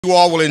You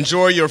all will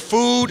enjoy your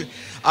food.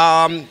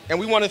 And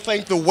we want to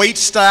thank the wait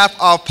staff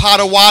of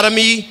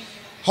Potawatomi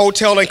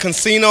Hotel and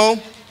Casino.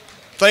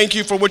 Thank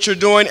you for what you're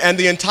doing. And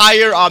the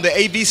entire the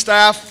AV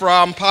staff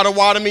from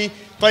Potawatomi.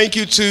 Thank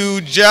you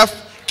to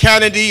Jeff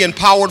Kennedy and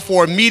Powered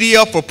for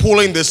Media for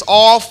pulling this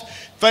off.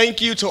 Thank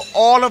you to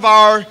all of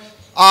our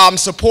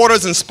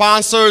supporters and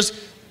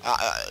sponsors.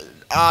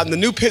 The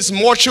New Pitts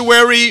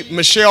Mortuary,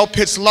 Michelle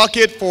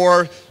Pitts-Luckett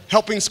for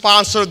helping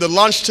sponsor the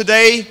lunch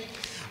today.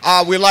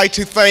 We'd like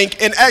to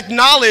thank and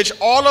acknowledge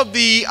all of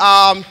the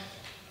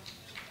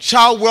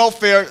child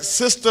welfare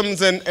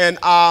systems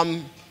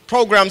and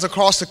programs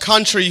across the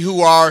country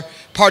who are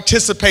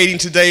participating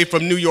today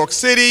from New York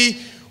City.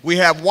 We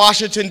have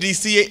Washington,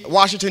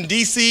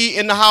 D.C.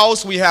 in the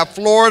house. We have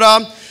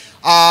Florida,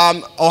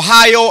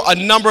 Ohio, a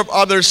number of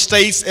other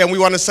states, and we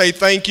want to say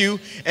thank you.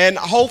 And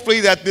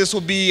hopefully that this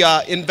will be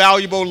an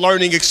invaluable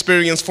learning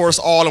experience for us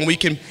all and we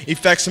can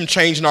effect some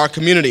change in our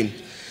community.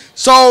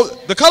 So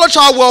the Colored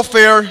Child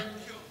Welfare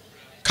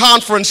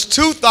Conference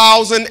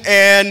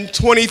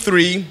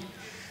 2023,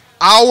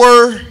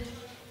 our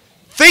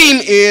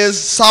theme is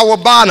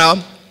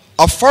Sawubona,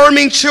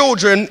 affirming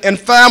children and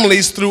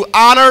families through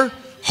honor,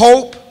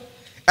 hope,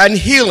 and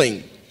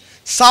healing.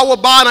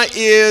 Sawubona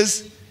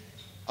is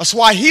a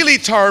Swahili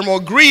term or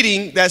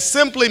greeting that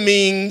simply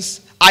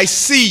means, I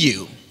see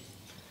you,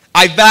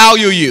 I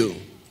value you,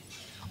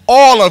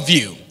 all of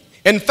you.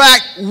 In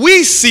fact,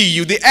 we see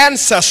you, the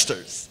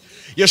ancestors.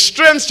 Your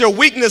strengths, your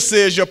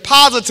weaknesses, your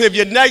positive,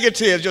 your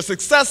negatives, your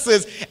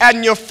successes,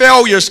 and your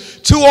failures.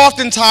 Too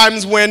often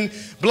times when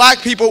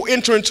black people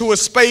enter into a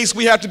space,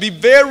 we have to be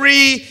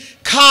very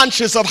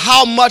conscious of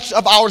how much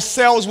of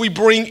ourselves we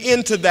bring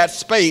into that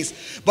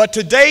space. But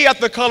today at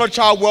the Colored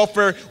Child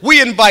Welfare, we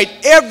invite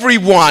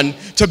everyone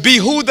to be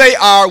who they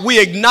are. We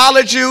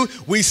acknowledge you.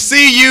 We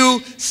see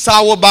you.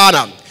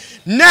 Sawubona.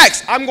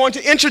 Next, I'm going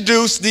to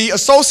introduce the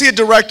Associate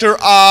Director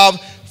of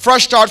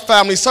Fresh Start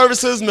Family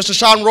Services. Mr.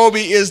 Sean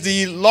Roby is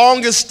the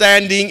longest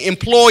standing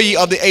employee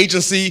of the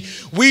agency.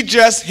 We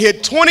just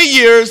hit 20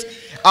 years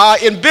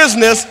in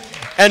business,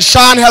 and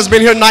Sean has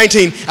been here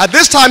 19. At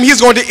this time, he's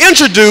going to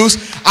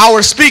introduce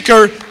our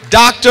speaker,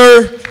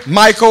 Dr.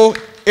 Michael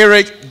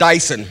Eric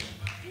Dyson.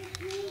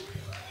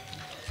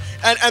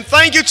 And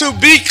thank you. To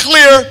be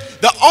clear,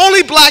 the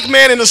only black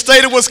man in the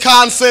state of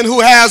Wisconsin who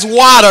has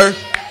water,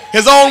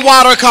 his own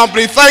water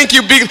company. Thank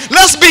you.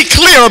 Let's be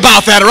clear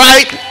about that,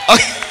 right?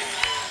 Okay.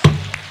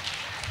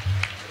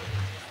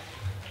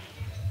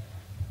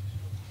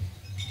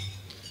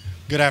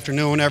 Good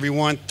afternoon,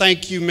 everyone.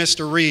 Thank you,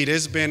 Mr. Reed.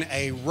 It's been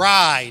a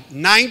ride.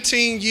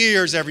 19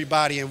 years,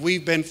 everybody, and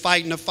we've been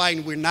fighting the fight,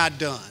 and we're not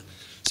done.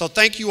 So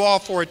thank you all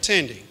for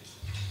attending.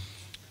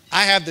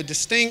 I have the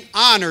distinct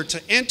honor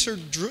to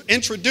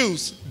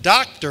introduce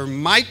Dr.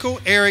 Michael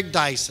Eric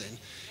Dyson.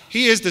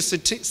 He is the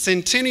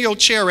Centennial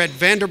Chair at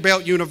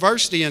Vanderbilt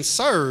University and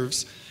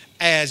serves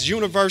as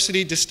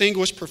University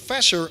Distinguished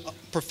Professor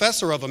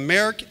of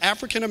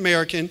African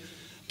American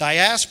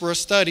Diaspora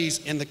Studies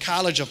in the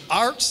College of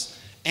Arts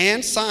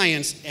and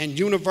Science and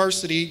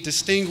University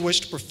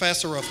Distinguished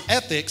Professor of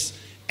Ethics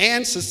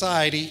and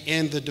Society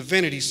in the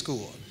Divinity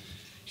School.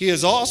 He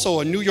is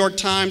also a New York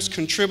Times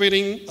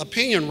contributing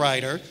opinion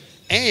writer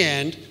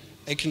and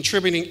a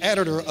contributing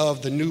editor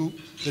of The New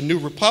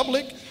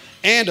Republic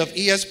and of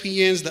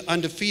ESPN's The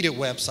Undefeated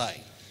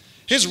website.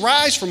 His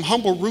rise from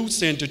humble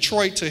roots in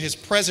Detroit to his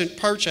present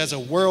perch as a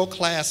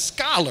world-class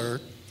scholar,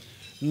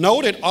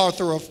 noted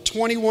author of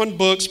 21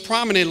 books,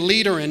 prominent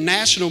leader and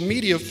national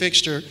media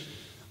fixture,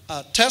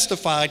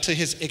 testified to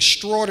his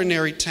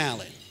extraordinary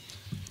talent.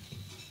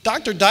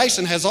 Dr.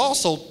 Dyson has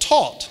also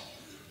taught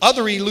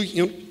other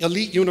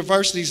elite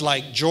universities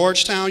like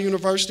Georgetown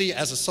University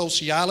as a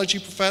sociology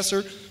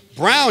professor,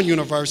 Brown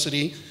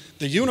University,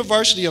 the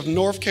University of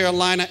North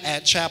Carolina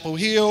at Chapel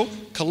Hill,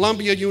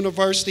 Columbia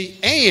University,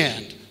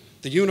 and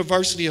the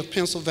University of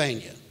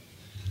Pennsylvania.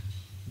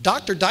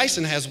 Dr.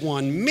 Dyson has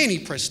won many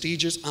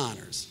prestigious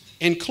honors,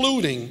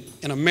 including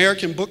an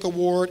American Book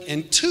Award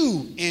and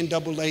 2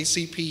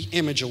 NAACP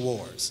Image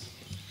Awards.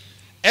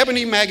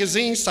 Ebony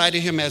Magazine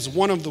cited him as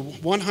one of the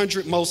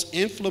 100 most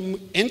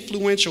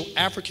influential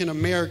African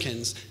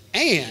Americans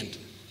and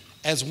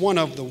as one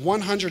of the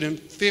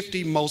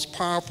 150 most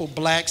powerful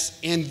blacks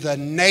in the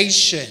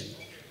nation.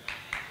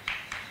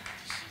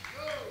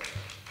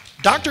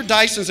 Dr.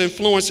 Dyson's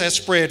influence has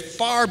spread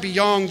far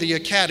beyond the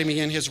academy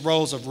in his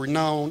roles of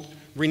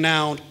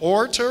renowned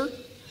orator,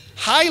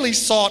 highly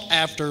sought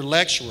after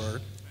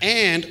lecturer,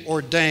 and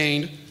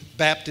ordained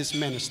Baptist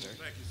minister.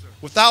 Thank you, sir.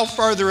 Without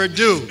further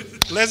ado,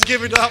 let's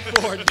give it up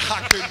for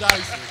Dr.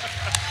 Dyson.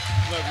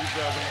 Love you,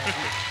 brother.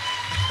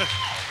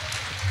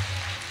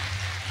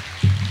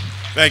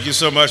 Thank you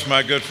so much,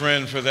 my good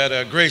friend, for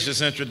that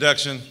gracious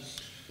introduction.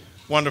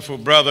 Wonderful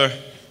brother.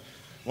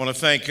 I want to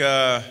thank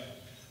the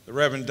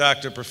Reverend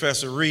Dr.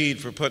 Professor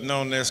Reed for putting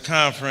on this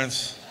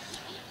conference.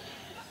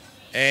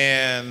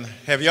 And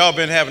have y'all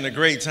been having a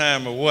great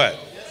time or what?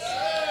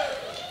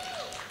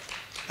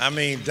 I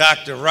mean,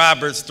 Dr.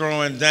 Roberts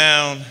throwing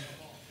down,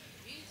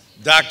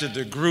 Dr.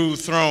 DeGrew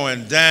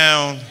throwing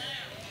down,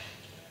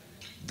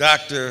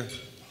 Dr.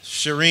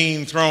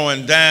 Shireen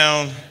throwing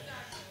down.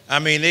 I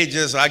mean,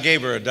 I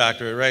gave her a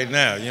doctorate right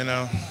now, you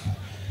know.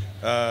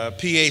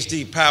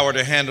 PhD, power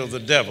to handle the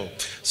devil.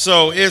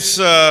 So it's,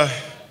 I'm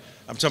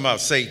talking about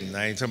Satan.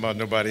 I ain't talking about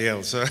nobody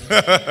else.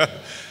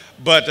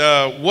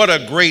 But what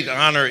a great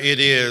honor it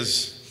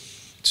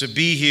is to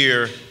be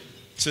here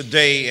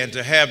today and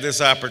to have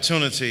this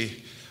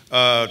opportunity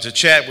to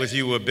chat with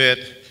you a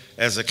bit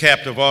as a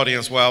captive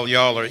audience while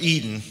y'all are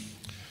eating.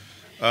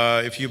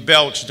 If you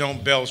belch,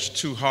 don't belch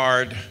too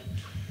hard.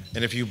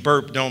 And if you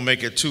burp, don't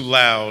make it too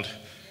loud.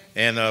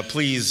 And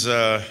please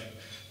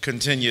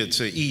continue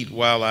to eat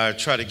while I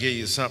try to give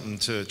you something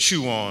to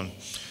chew on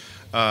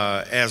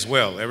as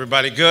well.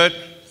 Everybody good?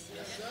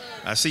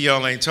 I see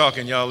y'all ain't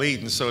talking, y'all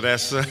eating, so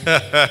that's,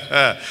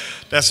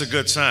 that's a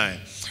good sign.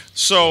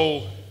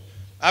 So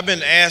I've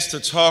been asked to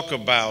talk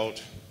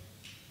about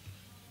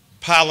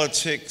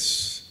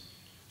politics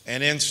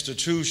and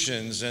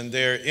institutions and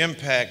their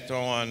impact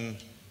on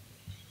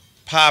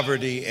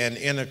poverty and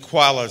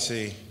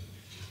inequality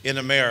in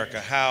America,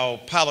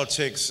 how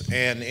politics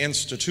and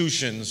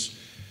institutions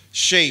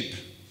shape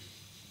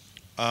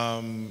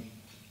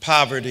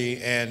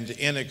poverty and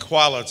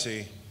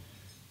inequality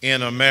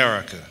in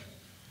America.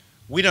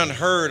 We done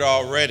heard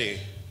already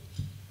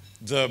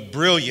the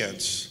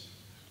brilliance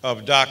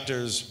of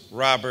Doctors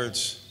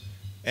Roberts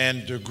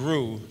and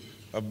DeGruy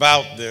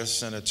about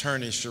this, and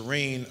Attorney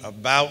Shireen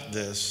about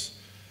this.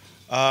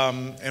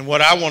 And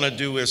what I want to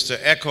do is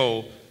to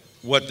echo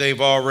what they've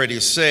already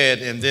said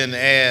and then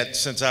add,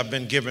 since I've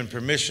been given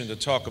permission to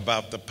talk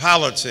about the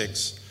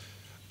politics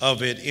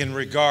of it in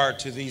regard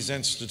to these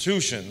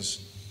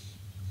institutions,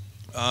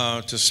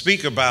 to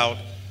speak about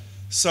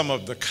some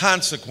of the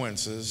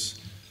consequences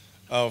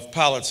of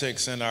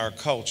politics in our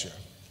culture.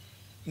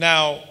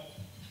 Now,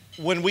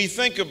 when we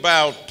think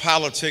about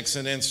politics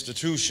and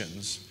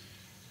institutions,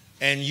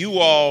 and you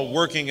all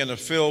working in a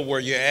field where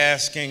you're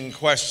asking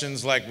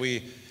questions like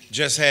we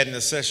just had in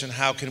the session,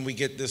 how can we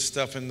get this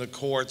stuff in the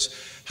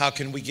courts? How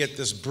can we get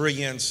this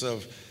brilliance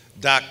of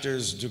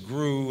Doctors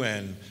DeGruy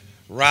and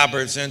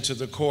Roberts into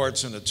the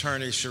courts and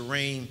Attorney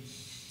Shireen?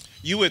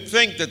 You would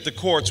think that the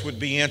courts would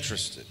be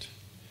interested.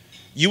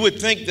 You would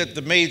think that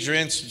the major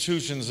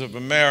institutions of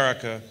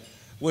America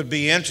would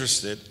be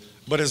interested,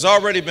 but as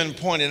already been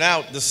pointed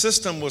out, the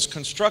system was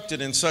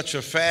constructed in such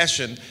a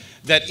fashion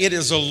that it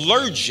is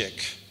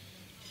allergic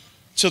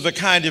to the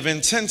kind of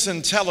intense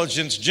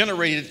intelligence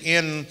generated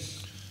in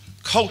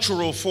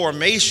cultural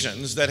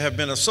formations that have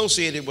been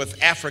associated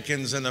with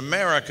Africans in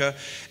America,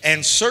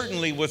 and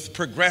certainly with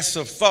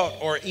progressive thought,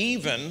 or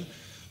even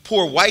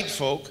poor white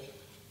folk,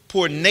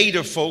 poor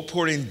native folk,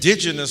 poor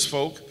indigenous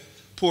folk,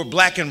 poor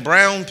black and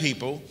brown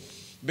people,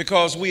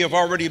 because we have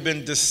already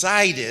been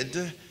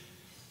decided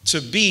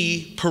to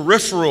be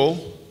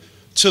peripheral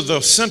to the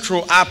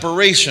central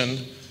operation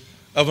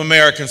of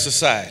American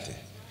society.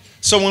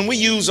 So when we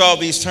use all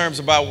these terms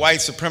about white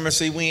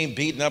supremacy, we ain't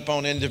beating up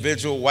on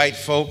individual white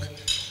folk.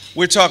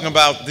 We're talking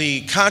about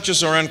the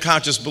conscious or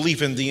unconscious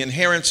belief in the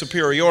inherent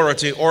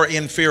superiority or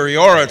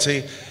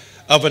inferiority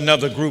of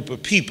another group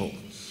of people.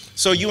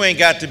 So you ain't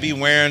got to be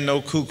wearing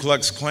no Ku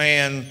Klux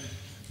Klan,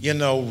 you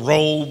know,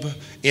 robe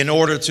in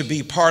order to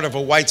be part of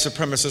a white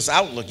supremacist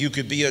outlook. You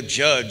could be a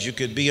judge, you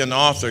could be an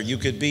author, you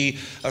could be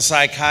a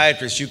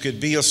psychiatrist, you could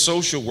be a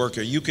social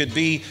worker, you could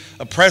be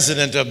a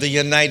president of the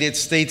United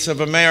States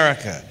of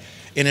America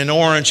in an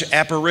orange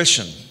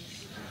apparition.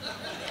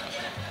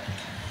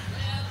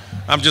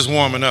 I'm just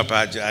warming up.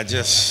 I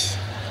just,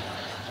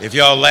 if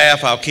y'all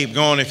laugh, I'll keep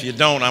going. If you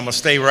don't, I'm gonna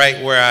stay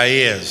right where I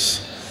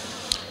is.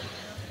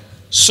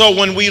 So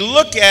when we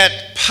look at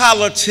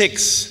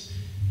politics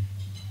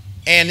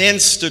and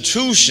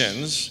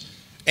institutions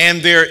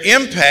and their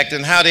impact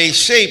and how they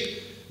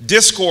shape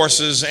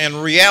discourses and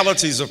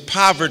realities of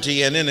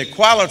poverty and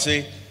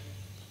inequality,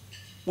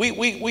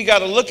 we got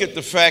to look at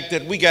the fact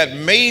that we got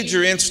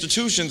major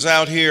institutions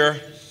out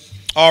here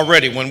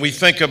already. When we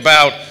think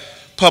about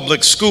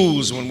public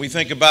schools, when we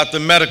think about the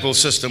medical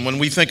system, when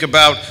we think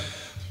about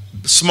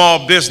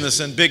small business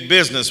and big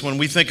business, when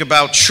we think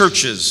about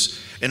churches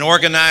and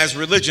organized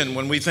religion,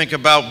 when we think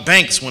about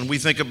banks, when we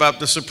think about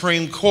the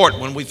Supreme Court,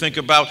 when we think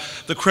about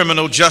the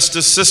criminal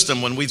justice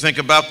system, when we think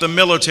about the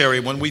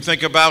military, when we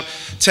think about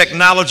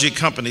technology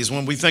companies,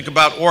 when we think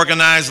about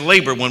organized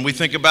labor, when we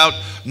think about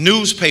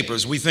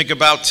newspapers, we think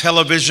about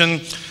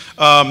television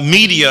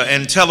media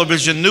and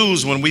television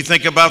news, when we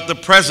think about the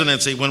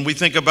presidency, when we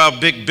think about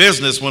big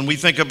business, when we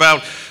think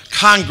about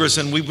Congress,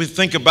 and we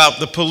think about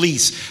the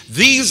police.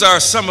 These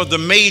are some of the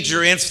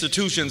major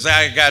institutions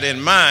I got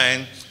in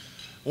mind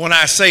when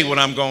I say what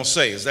I'm going to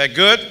say. Is that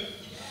good?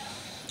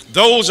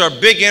 Those are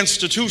big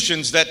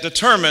institutions that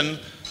determine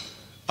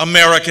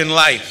American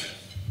life.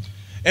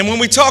 And when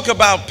we talk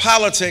about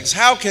politics,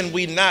 how can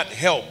we not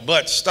help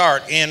but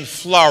start in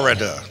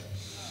Florida?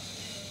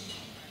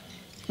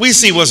 We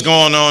see what's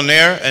going on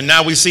there, and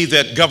now we see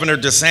that Governor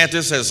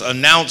DeSantis has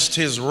announced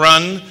his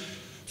run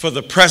for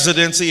the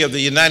presidency of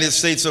the United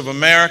States of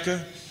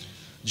America,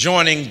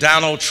 joining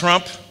Donald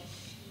Trump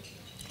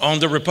on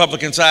the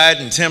Republican side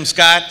and Tim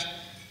Scott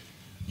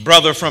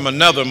brother from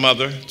another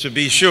mother, to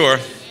be sure.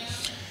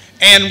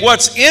 And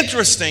what's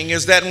interesting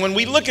is that when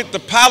we look at the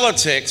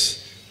politics,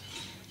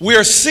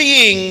 we're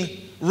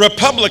seeing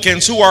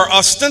Republicans who are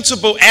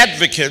ostensible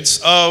advocates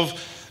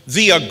of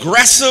the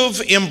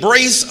aggressive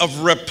embrace of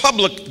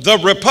the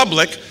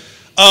republic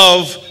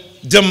of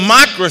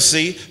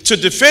democracy to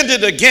defend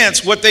it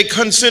against what they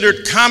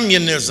considered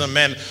communism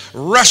and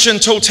Russian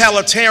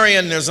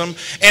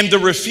totalitarianism and the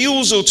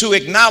refusal to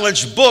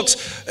acknowledge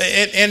books.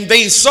 And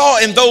they saw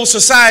in those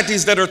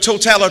societies that are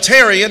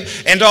totalitarian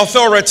and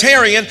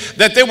authoritarian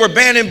that they were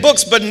banning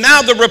books, but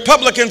now the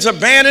Republicans are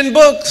banning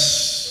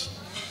books.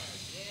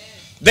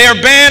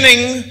 They're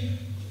banning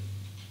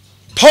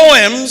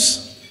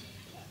poems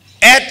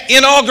at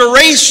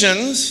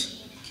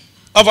inaugurations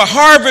of a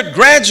Harvard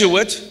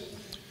graduate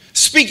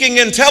speaking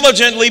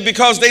intelligently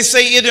because they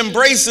say it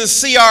embraces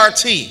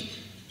CRT.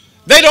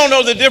 They don't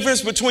know the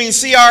difference between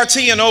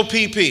CRT and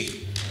OPP.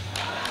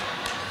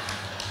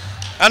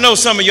 I know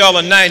some of y'all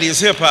are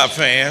 90s hip-hop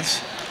fans.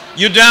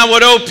 You down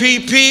with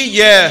OPP?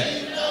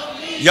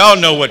 Yeah. Y'all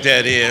know what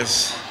that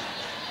is.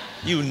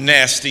 You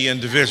nasty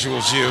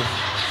individuals, you.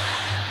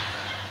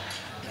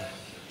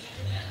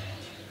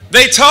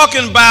 They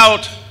talking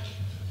about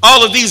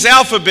all of these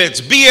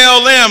alphabets: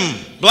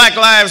 BLM, Black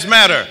Lives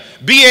Matter;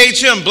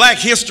 BHM, Black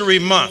History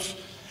Month;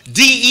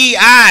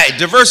 DEI,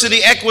 Diversity,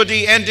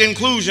 Equity, and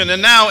Inclusion;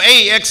 and now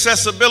A,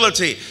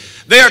 Accessibility.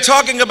 They are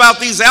talking about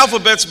these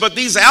alphabets, but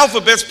these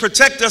alphabets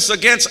protect us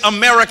against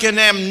American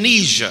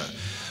amnesia.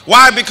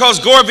 Why? Because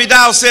Gore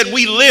Vidal said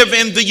we live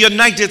in the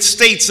United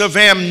States of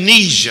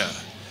amnesia.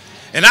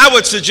 And I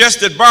would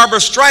suggest that Barbra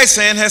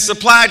Streisand has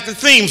supplied the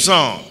theme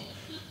song,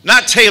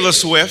 not Taylor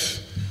Swift.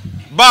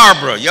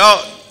 Barbara,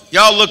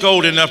 y'all look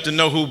old enough to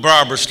know who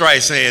Barbra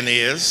Streisand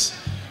is.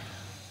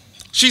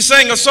 She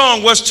sang a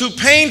song, "Was too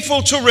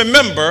painful to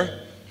remember,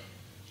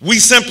 we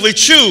simply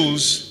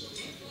choose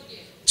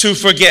to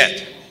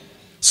forget."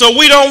 So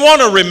we don't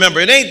want to remember.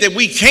 It ain't that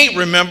we can't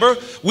remember.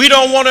 We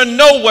don't want to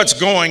know what's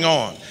going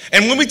on.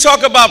 And when we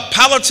talk about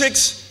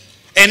politics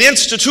and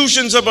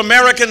institutions of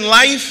American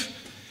life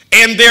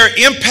and their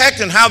impact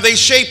and how they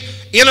shape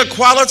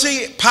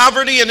inequality,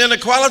 poverty and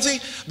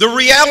inequality, the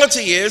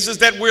reality is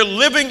that we're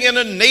living in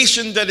a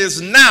nation that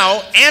is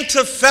now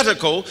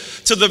antithetical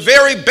to the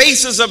very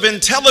basis of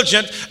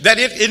intelligence that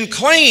it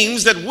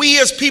claims that we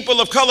as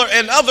people of color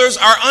and others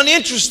are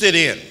uninterested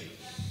in.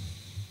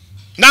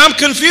 Now I'm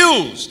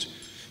confused.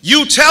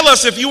 You tell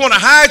us if you want to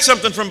hide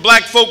something from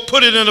black folk,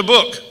 put it in a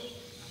book.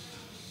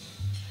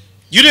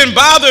 You didn't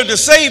bother to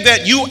say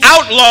that you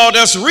outlawed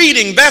us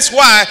reading. That's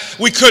why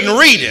we couldn't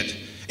read it.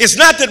 It's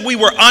not that we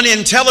were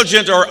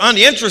unintelligent or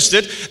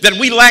uninterested, that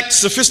we lacked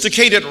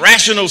sophisticated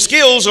rational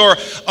skills or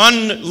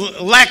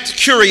lacked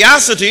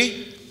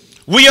curiosity.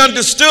 We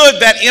understood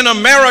that in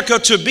America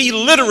to be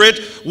literate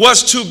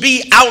was to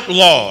be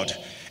outlawed.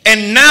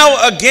 And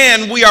now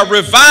again we are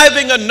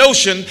reviving a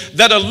notion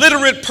that a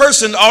literate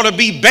person ought to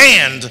be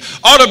banned,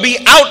 ought to be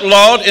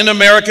outlawed in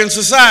American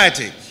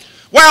society.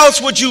 Why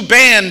else would you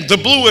ban The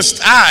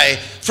Bluest Eye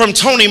from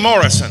Toni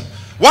Morrison?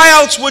 Why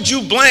else would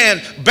you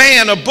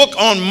ban a book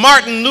on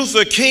Martin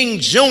Luther King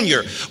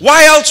Jr.?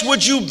 Why else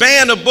would you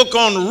ban a book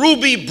on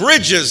Ruby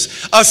Bridges,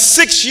 a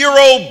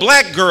 6-year-old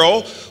black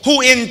girl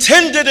who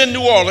intended in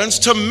New Orleans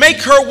to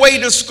make her way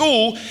to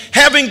school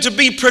having to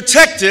be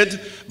protected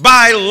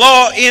by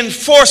law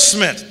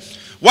enforcement?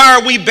 Why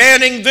are we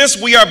banning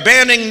this? We are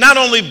banning not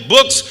only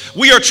books,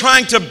 we are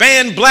trying to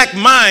ban black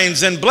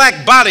minds and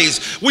black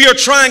bodies. We are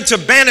trying to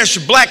banish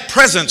black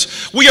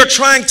presence. We are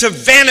trying to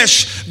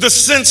vanish the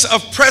sense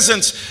of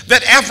presence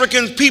that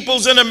African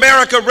peoples in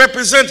America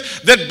represent,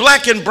 that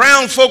black and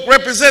brown folk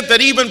represent,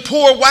 that even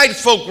poor white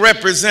folk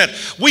represent.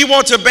 We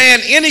want to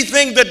ban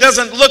anything that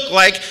doesn't look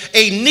like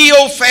a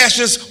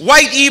neo-fascist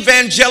white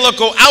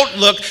evangelical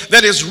outlook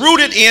that is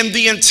rooted in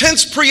the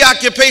intense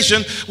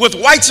preoccupation with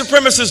white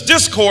supremacist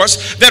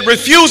discourse that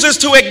refuses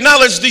to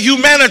acknowledge the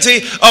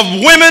humanity of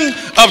women,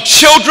 of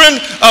children,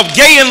 of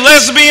gay and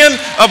lesbian,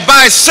 of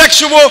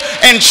bisexual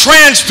and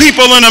trans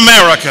people in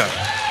America.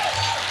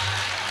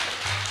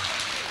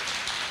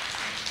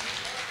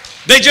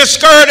 They just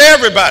scared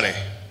everybody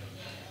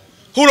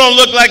who don't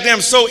look like them.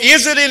 So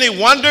is it any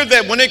wonder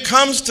that when it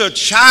comes to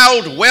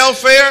child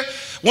welfare,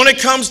 when it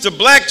comes to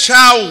black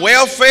child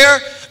welfare,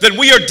 that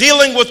we are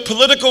dealing with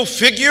political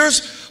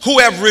figures who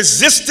have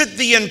resisted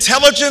the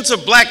intelligence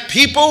of black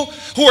people,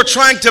 who are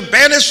trying to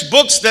banish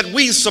books that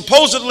we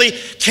supposedly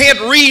can't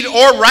read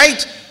or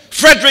write?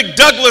 Frederick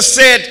Douglass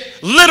said,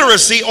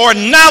 literacy or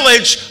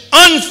knowledge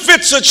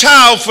unfits a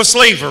child for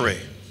slavery.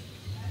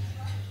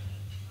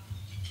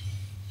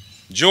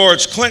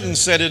 George Clinton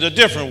said it a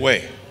different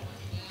way.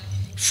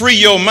 Free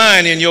your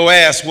mind and your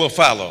ass will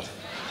follow.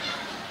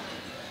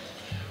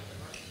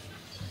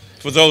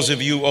 For those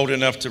of you old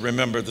enough to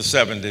remember the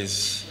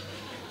 70s,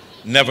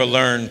 never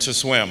learned to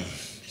swim.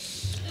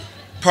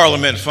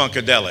 Parliament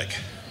Funkadelic.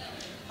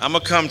 I'm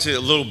gonna come to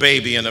Little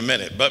Baby in a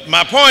minute, but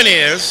my point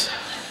is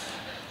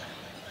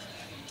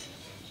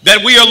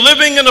that we are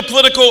living in a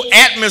political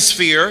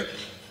atmosphere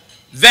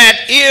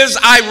that is,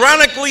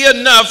 ironically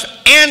enough,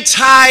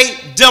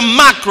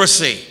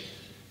 anti-democracy,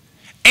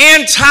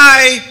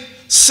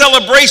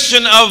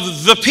 anti-celebration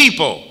of the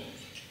people,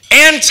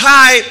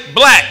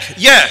 anti-black,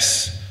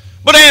 yes,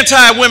 but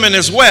anti-women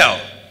as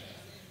well.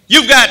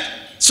 You've got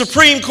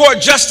Supreme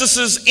Court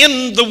justices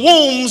in the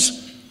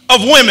wombs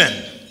of women.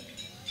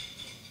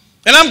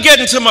 And I'm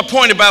getting to my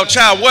point about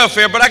child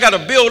welfare, but I got to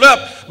build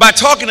up by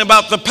talking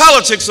about the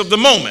politics of the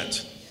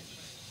moment.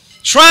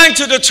 Trying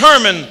to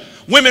determine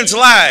women's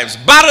lives,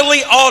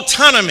 bodily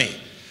autonomy,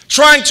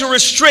 trying to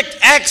restrict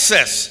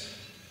access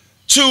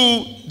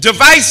to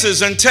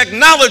devices and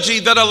technology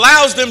that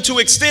allows them to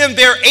extend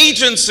their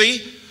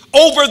agency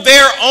over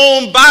their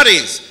own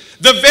bodies.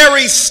 The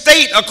very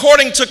state,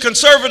 according to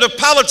conservative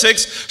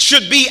politics,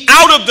 should be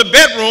out of the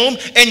bedroom,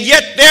 and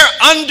yet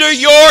they're under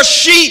your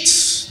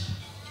sheets.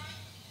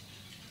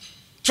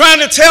 Trying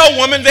to tell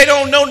women they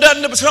don't know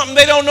nothing about something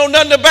they don't know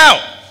nothing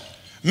about.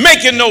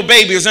 Making no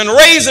babies and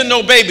raising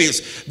no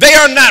babies. They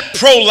are not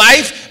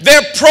pro-life,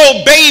 they're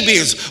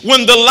pro-babies.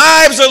 When the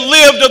lives are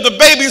lived of the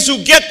babies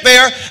who get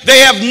there, they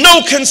have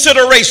no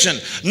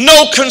consideration,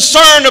 no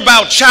concern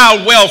about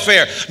child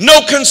welfare, no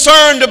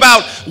concern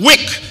about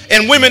WIC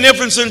and women,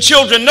 infants, and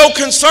children, no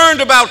concern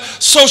about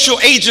social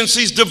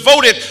agencies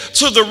devoted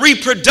to the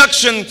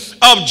reproduction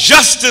of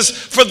justice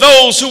for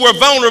those who are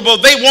vulnerable.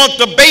 They want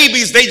the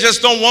babies, they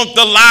just don't want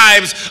the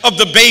lives of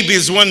the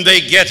babies when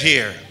they get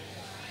here.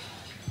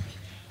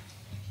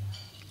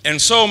 And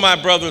so, my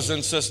brothers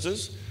and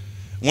sisters,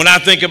 when I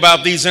think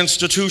about these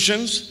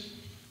institutions,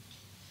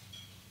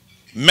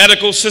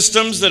 medical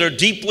systems that are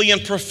deeply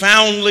and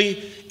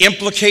profoundly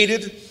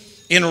implicated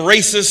in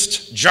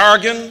racist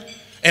jargon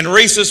and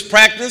racist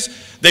practice,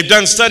 they've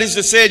done studies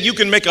that said you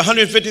can make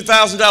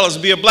 $150,000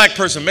 and be a black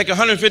person, make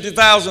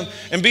 $150,000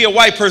 and be a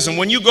white person.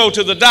 When you go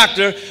to the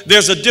doctor,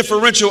 there's a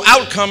differential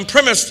outcome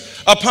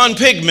premised upon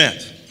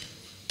pigment.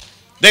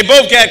 They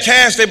both got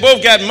cash, they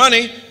both got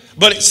money.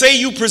 But say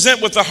you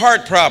present with a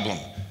heart problem.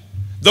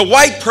 The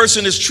white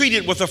person is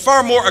treated with a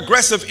far more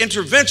aggressive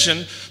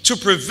intervention to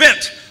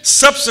prevent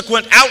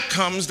subsequent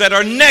outcomes that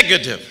are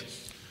negative,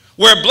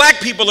 where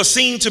black people are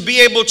seen to be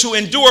able to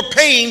endure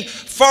pain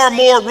far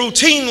more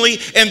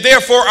routinely and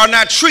therefore are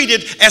not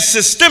treated as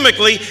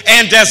systemically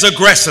and as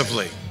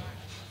aggressively.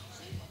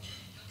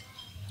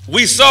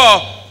 We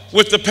saw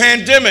with the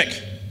pandemic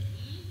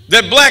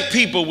that black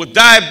people with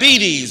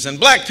diabetes and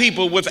black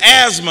people with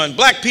asthma and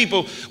black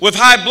people with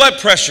high blood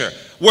pressure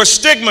were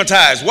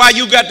stigmatized. Why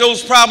you got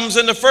those problems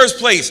in the first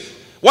place?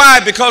 Why?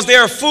 Because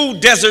there are food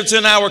deserts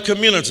in our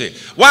community.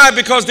 Why?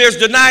 Because there's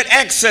denied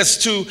access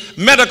to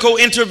medical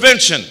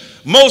intervention.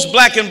 Most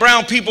black and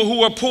brown people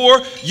who are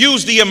poor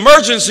use the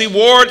emergency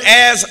ward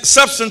as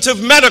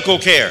substantive medical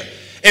care.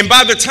 And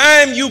by the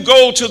time you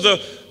go to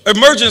the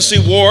emergency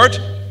ward,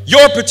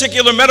 your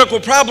particular medical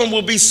problem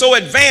will be so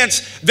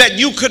advanced that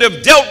you could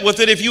have dealt with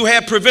it if you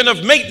had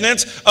preventive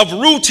maintenance of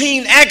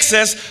routine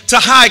access to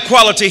high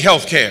quality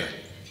health care.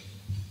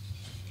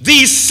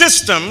 These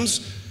systems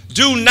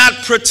do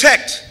not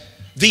protect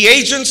the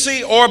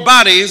agency or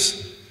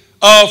bodies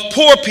of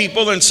poor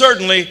people and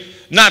certainly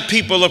not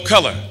people of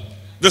color.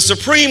 The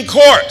Supreme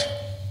Court,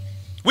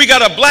 we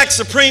got a black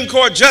Supreme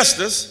Court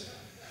justice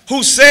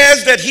who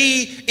says that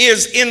he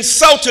is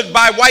insulted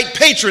by white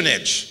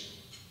patronage.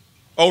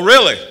 Oh,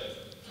 really?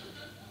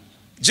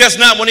 Just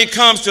not when it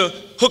comes to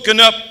hooking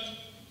up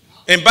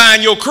and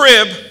buying your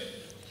crib,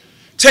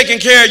 taking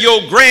care of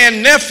your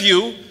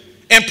grandnephew,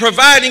 and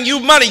providing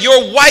you money.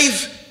 Your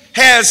wife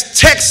has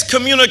text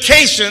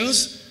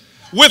communications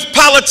with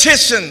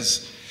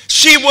politicians.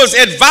 She was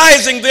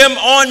advising them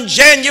on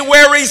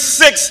January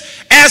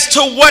 6th as to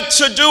what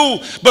to do.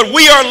 But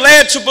we are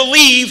led to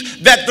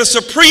believe that the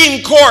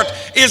Supreme Court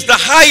is the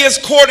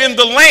highest court in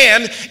the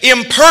land,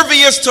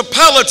 impervious to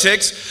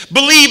politics,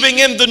 believing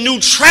in the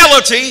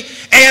neutrality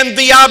and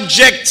the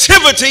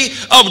objectivity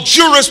of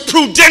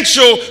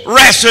jurisprudential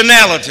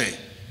rationality.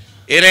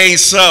 It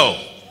ain't so.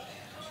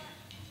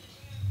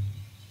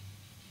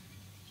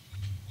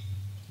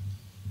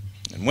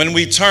 And when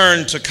we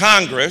turn to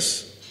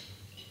Congress,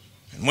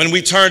 and when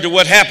we turn to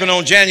what happened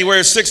on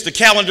January 6th, the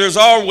calendar is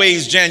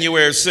always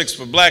January 6th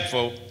for black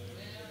folk.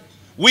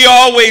 We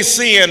always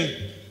seeing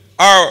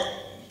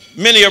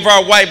many of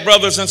our white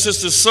brothers and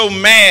sisters so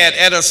mad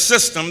at a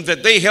system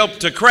that they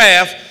helped to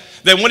craft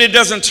that when it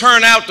doesn't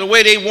turn out the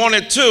way they want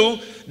it to,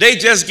 they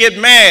just get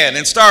mad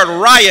and start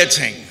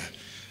rioting.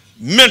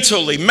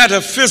 Mentally,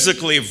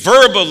 metaphysically,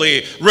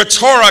 verbally,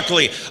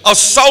 rhetorically,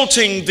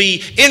 assaulting the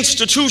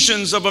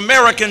institutions of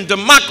American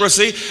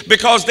democracy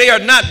because they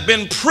have not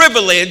been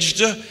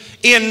privileged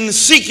in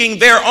seeking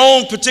their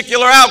own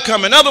particular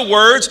outcome. In other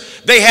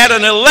words, they had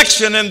an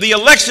election and the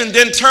election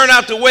didn't turn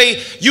out the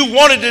way you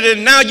wanted it,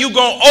 and now you're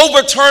going to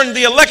overturn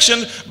the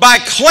election by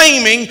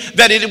claiming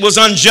that it was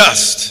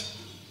unjust.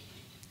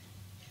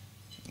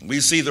 We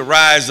see the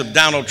rise of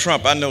Donald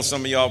Trump. I know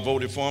some of y'all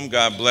voted for him.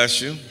 God bless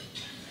you.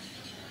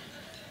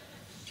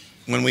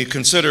 When we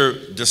consider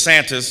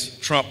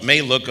DeSantis, Trump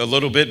may look a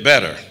little bit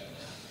better.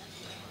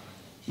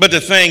 But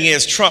the thing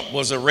is, Trump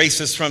was a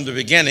racist from the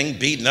beginning,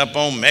 beating up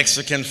on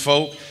Mexican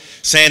folk,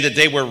 saying that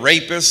they were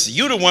rapists.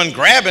 You the one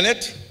grabbing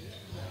it.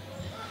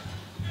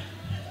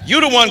 You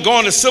the one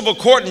going to civil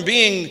court and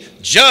being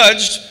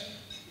judged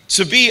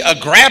to be a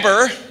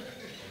grabber.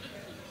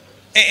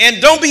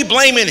 And don't be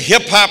blaming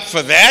hip hop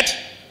for that.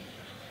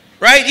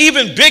 Right?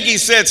 Even Biggie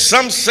said,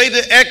 some say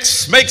the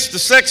X makes the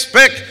sex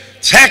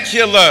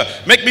spectacular.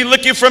 Make me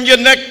lick you from your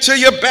neck to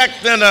your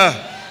back, then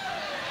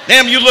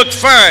damn, you look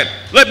fine.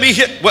 Let me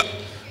hit, what?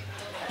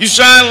 You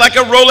shine like a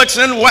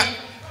Rolex and what?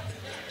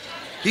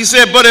 He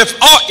said, but if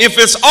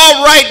it's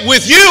all right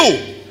with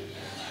you,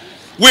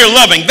 we're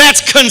loving.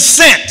 That's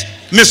consent,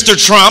 Mr.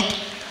 Trump.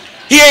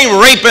 He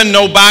ain't raping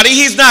nobody.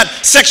 He's not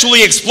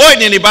sexually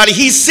exploiting anybody.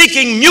 He's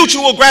seeking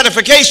mutual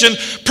gratification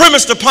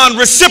premised upon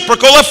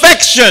reciprocal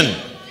affection.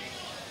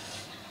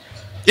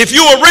 If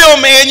you're a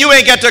real man, you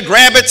ain't got to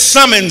grab it,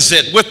 summons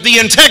it with the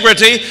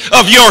integrity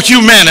of your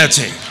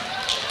humanity.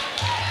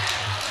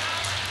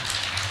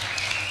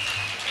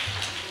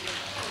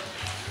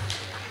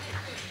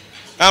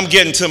 I'm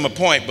getting to my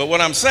point, but what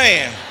I'm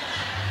saying,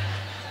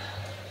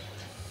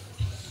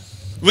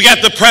 we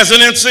got the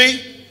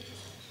presidency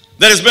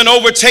that has been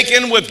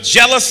overtaken with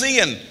jealousy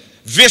and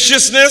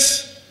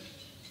viciousness.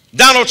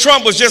 Donald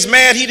Trump was just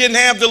mad he didn't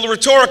have the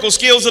rhetorical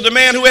skills of the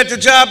man who had the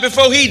job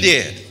before he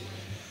did.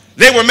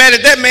 They were mad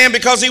at that man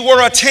because he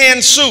wore a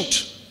tan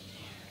suit.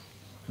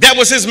 That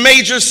was his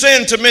major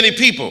sin to many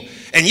people.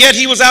 And yet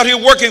he was out here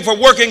working for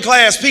working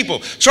class people,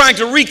 trying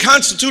to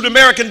reconstitute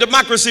American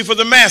democracy for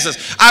the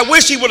masses. I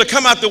wish he would have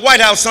come out the White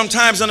House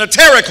sometimes in a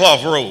terry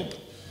cloth robe,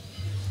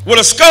 with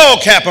a skull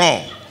cap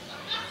on,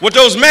 with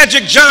those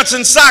Magic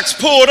Johnson socks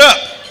pulled up,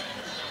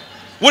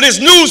 with his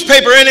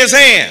newspaper in his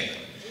hand.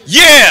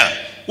 Yeah,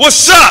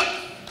 what's up?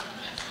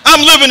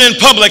 I'm living in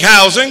public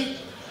housing.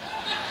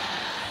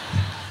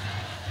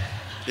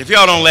 If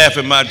y'all don't laugh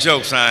at my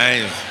jokes, I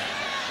ain't.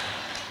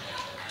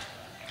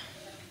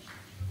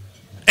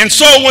 And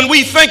so when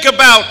we think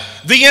about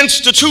the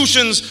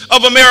institutions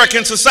of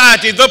American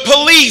society, the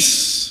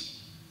police,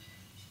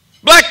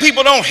 black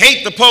people don't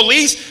hate the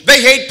police.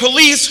 They hate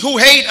police who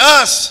hate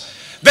us.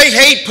 They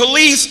hate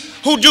police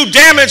who do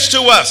damage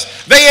to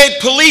us. They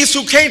hate police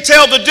who can't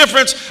tell the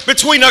difference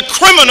between a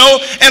criminal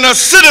and a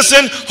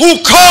citizen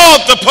who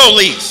called the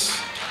police.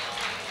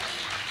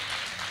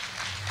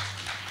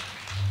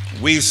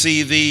 We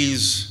see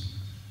these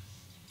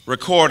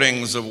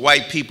recordings of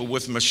white people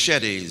with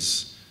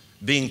machetes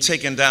being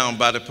taken down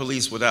by the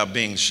police without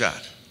being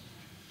shot.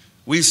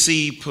 We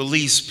see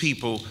police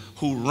people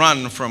who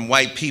run from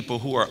white people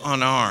who are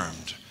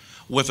unarmed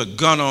with a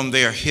gun on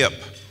their hip,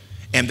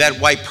 and that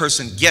white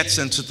person gets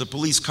into the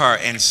police car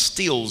and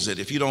steals it.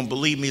 If you don't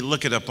believe me,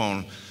 look it up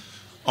on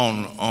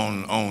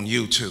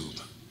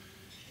YouTube.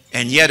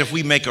 And yet if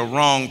we make a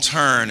wrong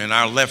turn and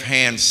our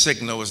left-hand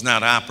signal is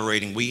not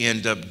operating, we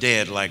end up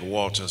dead like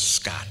Walter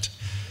Scott.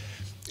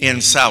 In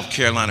South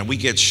Carolina, we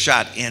get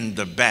shot in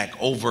the back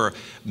over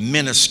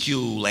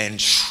minuscule and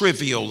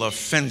trivial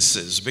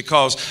offenses,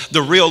 because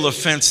the real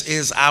offense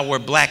is our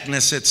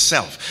blackness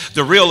itself.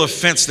 The real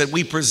offense that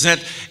we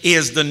present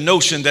is the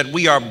notion that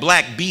we are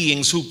black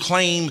beings who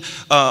claim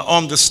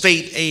on the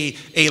state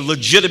a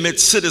legitimate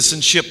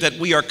citizenship that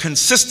we are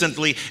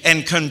consistently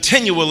and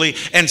continually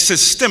and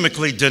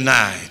systemically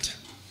denied.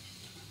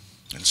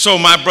 And so,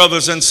 my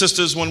brothers and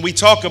sisters, when we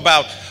talk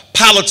about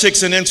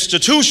politics and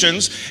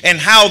institutions and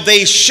how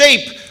they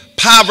shape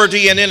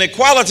poverty and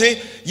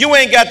inequality, you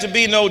ain't got to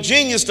be no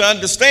genius to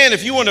understand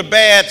if you're in a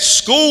bad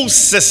school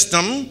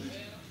system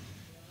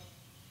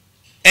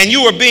and you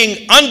are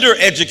being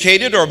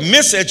undereducated or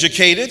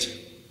miseducated,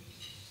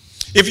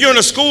 if you're in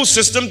a school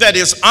system that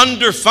is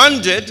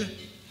underfunded,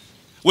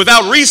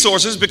 without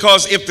resources,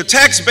 because if the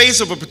tax base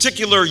of a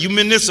particular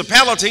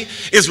municipality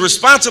is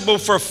responsible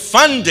for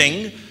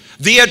funding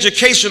the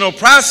educational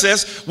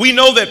process, we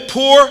know that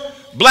poor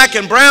black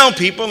and brown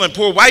people, and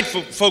poor white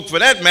folk for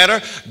that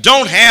matter,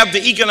 don't have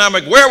the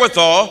economic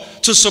wherewithal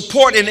to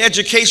support an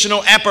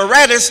educational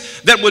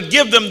apparatus that would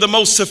give them the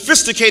most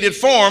sophisticated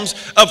forms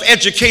of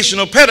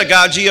educational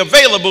pedagogy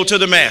available to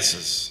the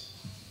masses.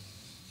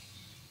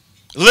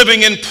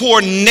 Living in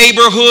poor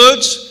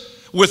neighborhoods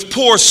with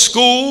poor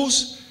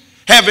schools,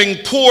 having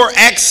poor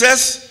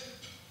access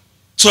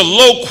to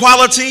low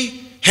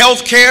quality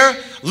health care,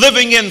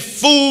 living in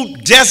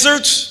food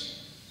deserts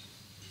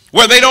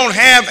where they don't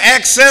have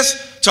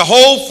access to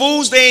Whole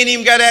Foods, they ain't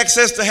even got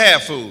access to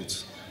half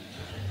foods.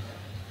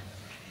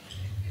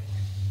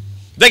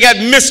 They got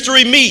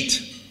mystery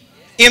meat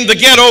in the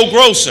ghetto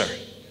grocer.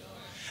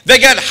 They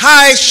got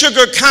high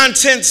sugar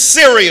content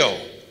cereal.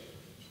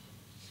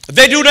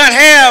 They do not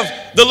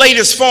have the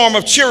latest form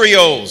of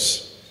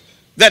Cheerios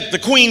that the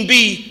Queen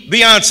Bee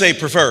Beyonce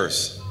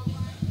prefers.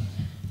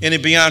 Any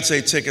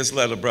Beyonce tickets,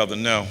 let a brother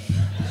know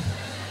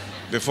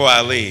before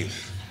I leave.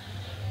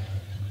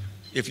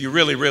 If you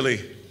really,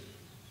 really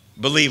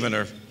believe in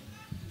her,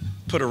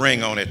 put a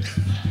ring on it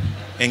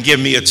and give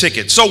me a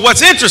ticket. So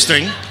what's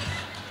interesting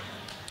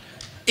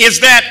is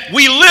that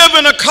we live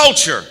in a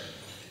culture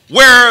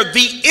where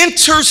the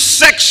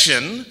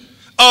intersection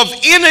of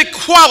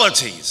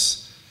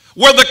inequalities,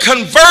 where the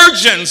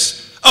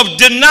convergence of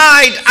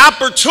denied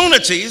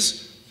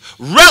opportunities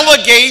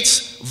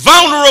relegates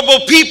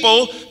vulnerable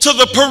people to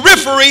the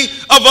periphery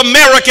of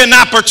American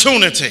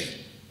opportunity.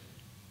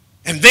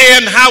 And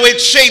then how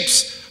it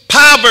shapes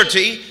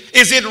poverty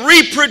is it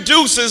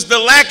reproduces the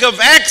lack of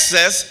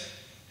access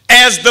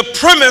as the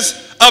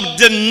premise of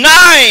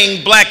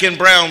denying black and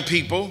brown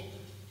people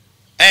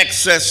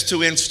access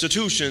to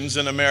institutions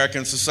in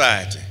American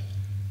society.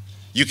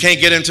 You can't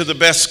get into the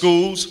best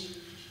schools.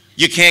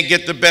 You can't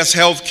get the best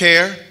health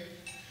care.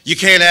 You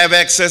can't have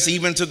access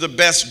even to the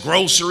best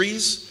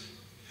groceries.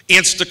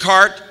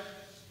 Instacart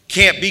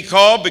can't be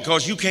called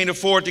because you can't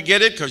afford to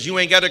get it because you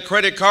ain't got a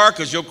credit card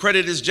because your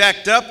credit is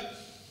jacked up.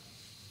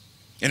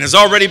 And it's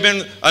already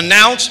been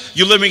announced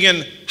you're living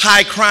in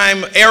high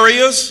crime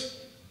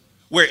areas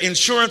where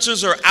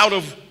insurances are out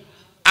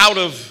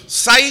of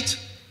sight.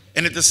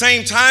 And at the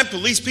same time,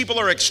 police people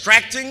are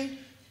extracting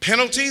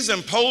penalties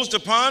imposed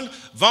upon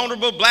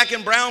vulnerable black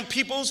and brown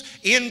peoples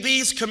in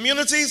these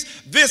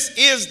communities. This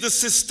is the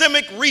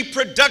systemic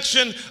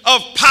reproduction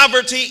of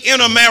poverty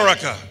in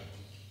America.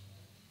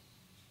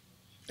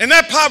 And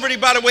that poverty,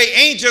 by the way,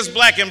 ain't just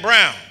black and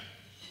brown.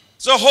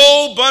 It's a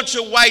whole bunch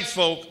of white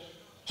folk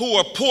who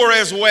are poor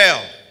as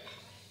well.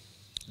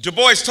 Du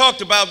Bois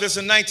talked about this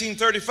in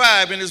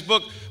 1935 in his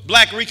book,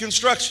 Black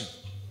Reconstruction.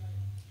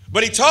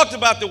 But he talked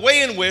about the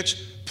way in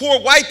which poor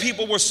white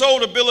people were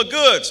sold a bill of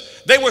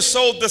goods. They were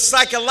sold the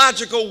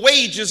psychological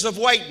wages of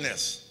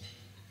whiteness.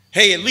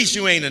 Hey, at least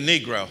you ain't a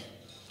Negro.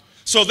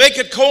 So they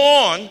could go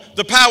on,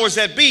 the powers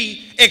that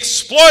be,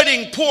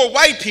 exploiting poor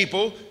white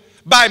people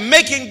by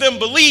making them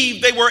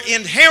believe they were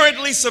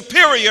inherently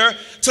superior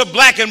to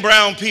black and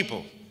brown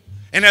people.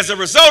 And as a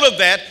result of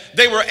that,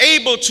 they were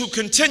able to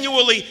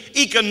continually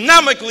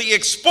economically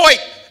exploit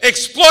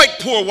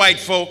poor white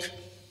folk,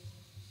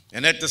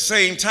 and at the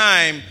same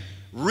time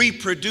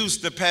reproduce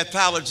the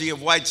pathology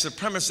of white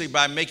supremacy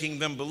by making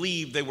them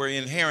believe they were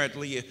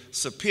inherently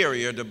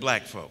superior to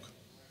black folk.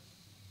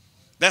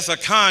 That's a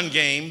con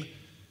game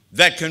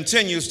that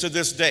continues to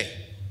this day.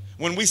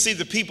 When we see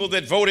the people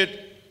that voted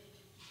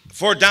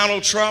for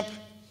Donald Trump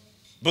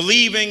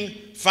believing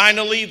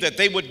finally that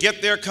they would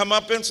get their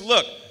comeuppance,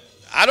 look,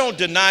 I don't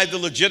deny the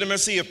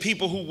legitimacy of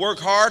people who work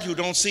hard, who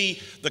don't see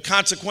the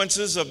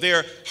consequences of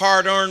their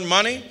hard-earned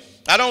money.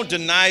 I don't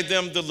deny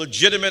them the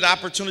legitimate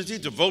opportunity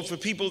to vote for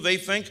people they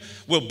think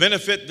will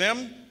benefit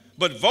them.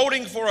 But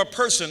voting for a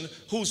person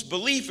whose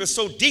belief is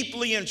so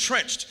deeply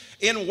entrenched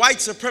in white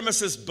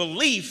supremacist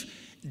belief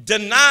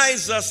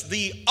denies us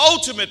the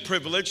ultimate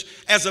privilege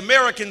as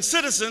American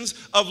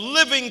citizens of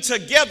living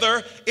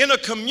together in a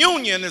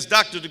communion, as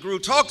Dr.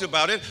 DeGroot talked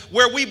about it,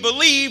 where we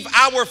believe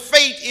our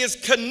fate is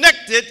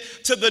connected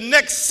to the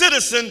next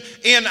citizen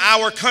in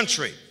our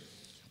country.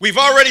 We've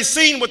already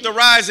seen with the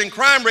rise in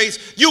crime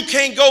rates, you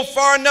can't go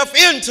far enough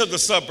into the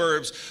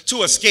suburbs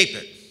to escape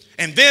it.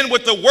 And then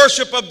with the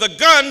worship of the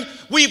gun,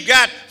 we've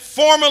got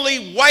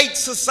formerly white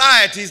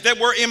societies that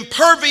were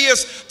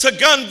impervious to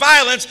gun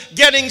violence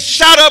getting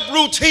shot up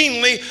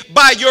routinely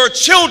by your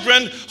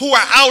children who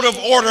are out of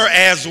order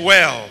as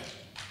well.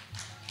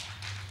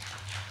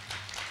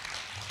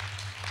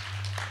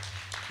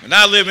 And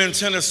I live in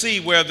Tennessee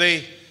where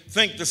they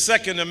think the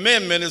Second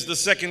Amendment is the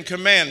second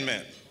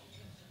commandment.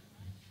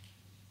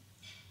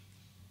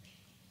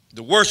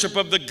 The worship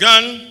of the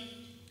gun,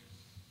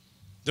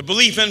 the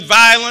belief in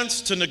violence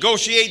to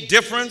negotiate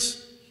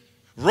difference,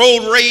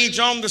 road rage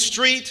on the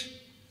street,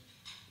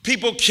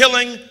 people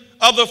killing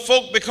other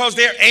folk because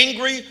they're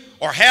angry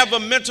or have a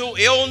mental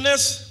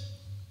illness.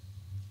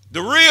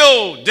 The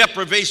real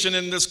deprivation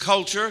in this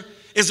culture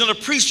is an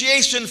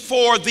appreciation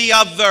for the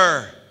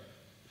other.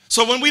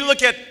 So when we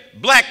look at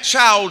black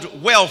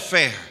child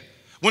welfare,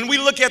 when we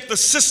look at the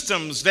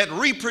systems that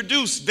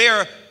reproduce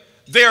their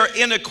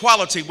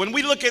inequality, when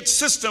we look at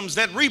systems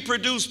that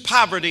reproduce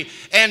poverty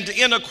and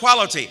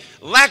inequality,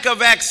 lack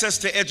of access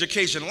to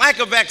education, lack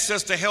of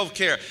access to health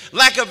care,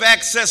 lack of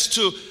access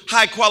to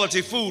high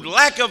quality food,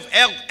 lack of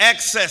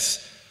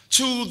access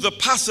to the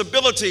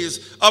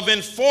possibilities of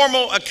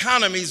informal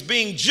economies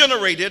being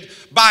generated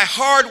by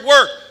hard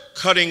work,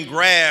 cutting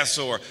grass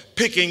or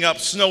picking up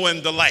snow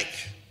and the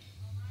like.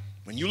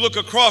 When you look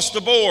across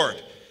the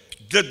board,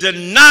 the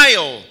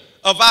denial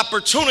of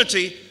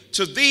opportunity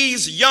to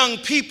these young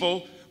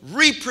people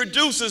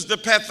reproduces the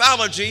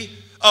pathology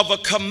of a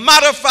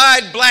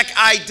commodified black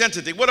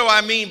identity. What do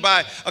I mean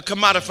by a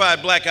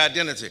commodified black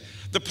identity?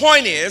 The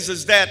point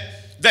is that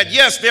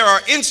yes, there are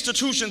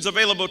institutions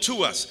available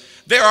to us.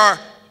 There are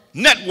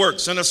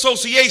networks and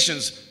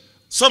associations,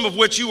 some of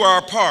which you are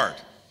a part,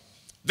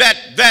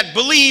 that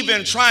believe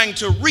in trying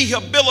to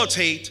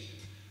rehabilitate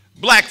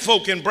black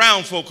folk and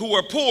brown folk who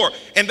are poor,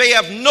 and they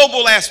have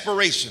noble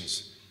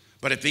aspirations.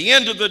 But at the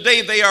end of the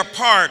day, they are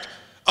part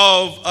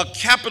of a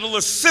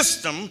capitalist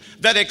system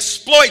that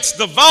exploits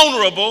the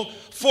vulnerable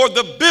for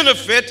the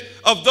benefit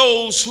of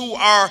those who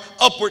are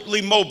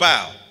upwardly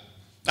mobile.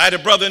 I had a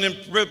brother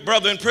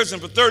in prison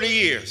for 30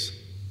 years.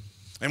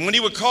 And when he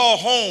would call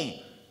home,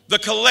 the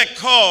collect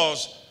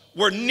cause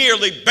were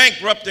nearly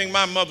bankrupting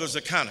my mother's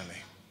economy.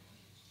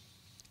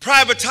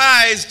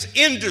 Privatized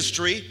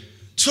industry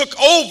took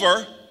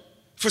over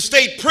for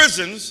state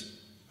prisons,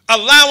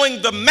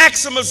 allowing the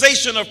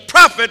maximization of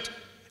profit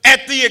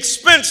at the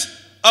expense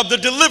of the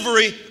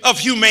delivery of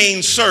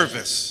humane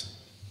service.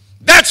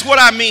 That's what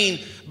I mean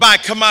by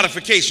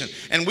commodification.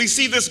 And we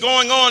see this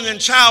going on in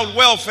child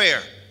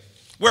welfare,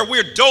 where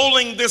we're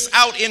doling this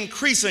out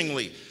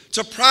increasingly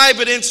to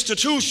private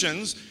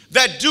institutions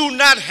that do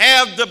not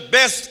have the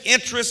best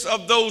interests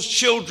of those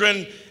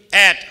children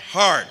at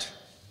heart.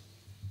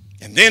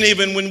 And then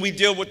even when we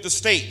deal with the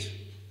state,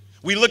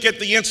 we look at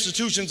the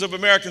institutions of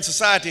American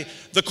society,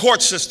 the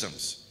court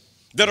systems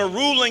that are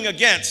ruling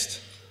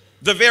against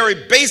the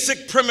very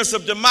basic premise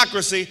of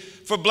democracy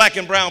for black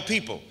and brown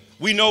people.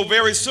 We know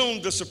very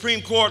soon the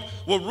Supreme Court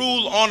will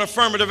rule on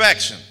affirmative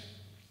action.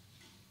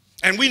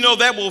 And we know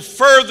that will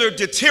further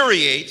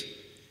deteriorate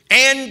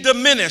and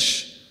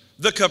diminish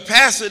the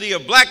capacity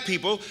of black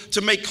people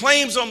to make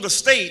claims on the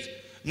state,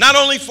 not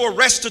only for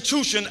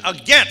restitution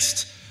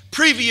against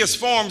previous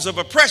forms of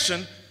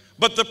oppression,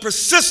 but the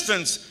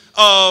persistence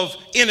of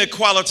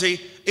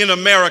inequality in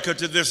America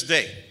to this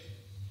day.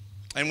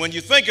 And when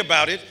you think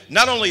about it,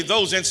 not only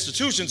those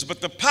institutions, but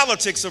the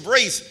politics of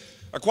race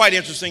are quite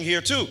interesting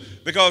here too.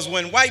 Because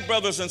when white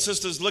brothers and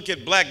sisters look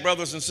at black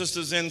brothers and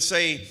sisters in,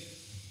 say,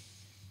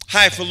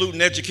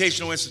 highfalutin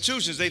educational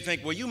institutions, they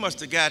think, well, you must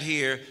have got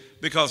here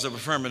because of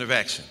affirmative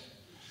action.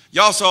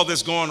 Y'all saw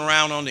this going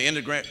around on the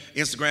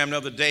Instagram the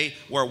other day,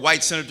 where a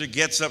white senator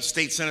gets up,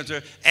 state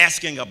senator,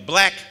 asking a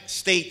black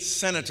state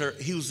senator,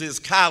 who's his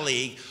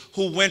colleague,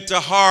 who went to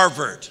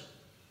Harvard.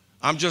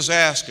 I'm just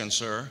asking,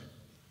 sir,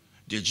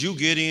 did you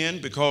get in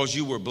because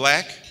you were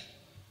black?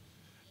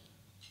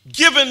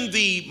 Given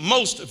the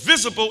most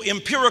visible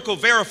empirical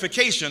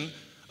verification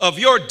of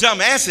your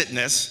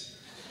dumbassedness,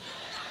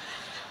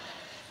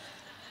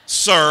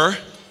 sir,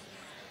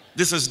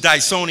 this is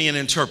Dysonian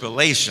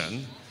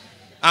interpolation.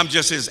 I'm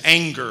just his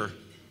anger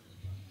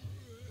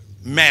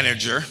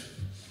manager.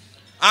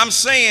 I'm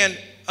saying,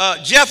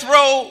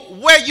 Jethro,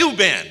 where you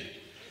been?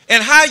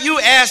 And how you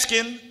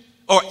asking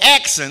or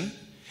axing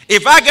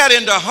if I got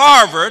into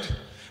Harvard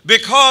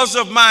because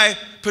of my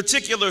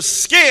particular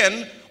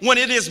skin, when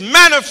it is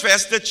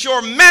manifest that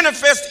your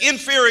manifest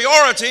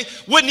inferiority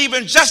wouldn't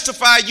even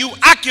justify you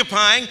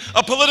occupying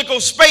a political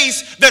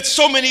space that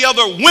so many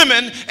other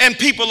women and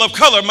people of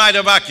color might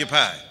have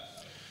occupied.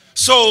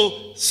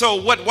 So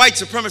what white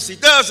supremacy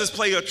does is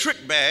play a trick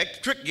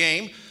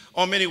game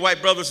on many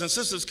white brothers and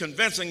sisters,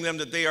 convincing them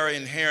that they are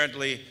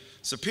inherently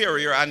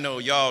superior. I know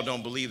y'all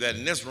don't believe that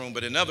in this room,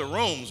 but in other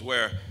rooms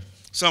where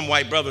some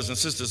white brothers and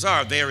sisters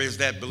are, there is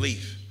that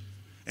belief.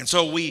 And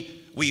so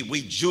we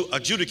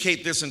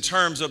adjudicate this in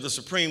terms of the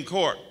Supreme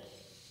Court.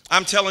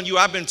 I'm telling you,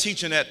 I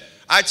teach at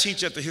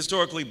the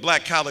historically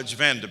black college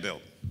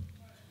Vanderbilt.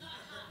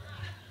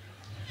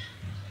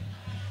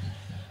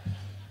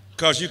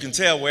 Because you can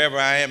tell wherever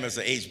I am is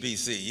a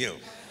HBCU,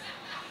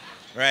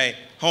 right?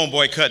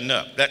 Homeboy cutting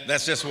up.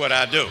 That's just what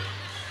I do.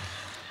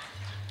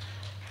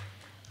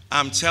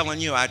 I'm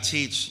telling you, I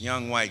teach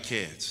young white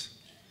kids.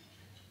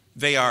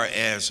 They are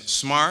as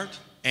smart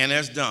and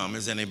as dumb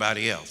as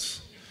anybody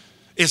else.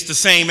 It's the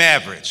same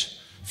average.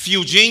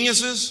 Few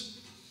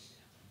geniuses,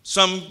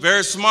 some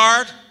very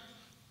smart,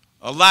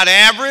 a lot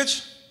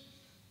average,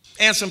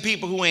 and some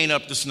people who ain't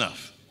up to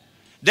snuff.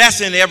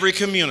 That's in every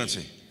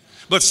community.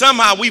 But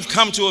somehow we've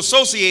come to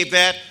associate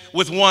that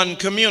with one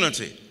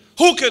community.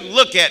 Who could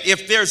look at,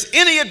 if there's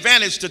any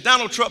advantage to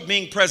Donald Trump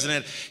being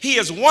president, he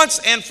has once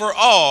and for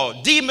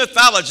all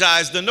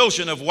demythologized the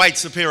notion of white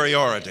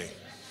superiority.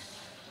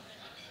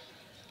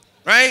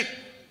 Right?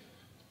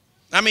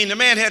 I mean, the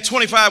man had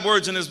 25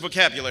 words in his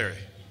vocabulary.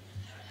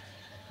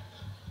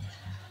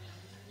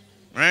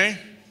 Right?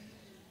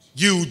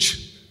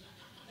 Huge.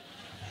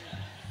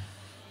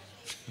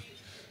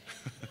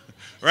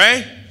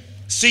 Right?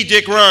 See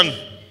Dick run.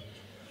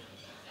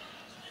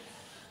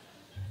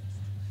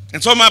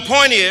 And so my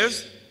point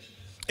is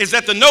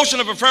that the notion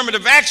of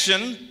affirmative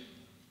action,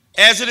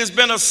 as it has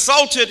been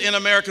assaulted in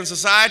American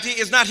society,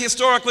 is not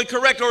historically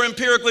correct or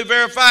empirically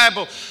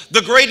verifiable.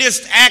 The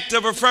greatest act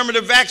of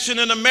affirmative action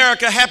in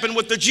America happened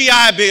with the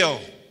GI Bill.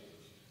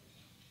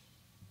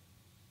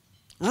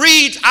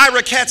 Read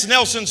Ira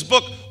Katznelson's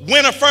book,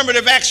 When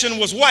Affirmative Action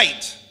Was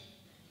White,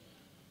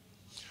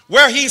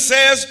 where he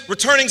says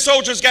returning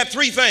soldiers got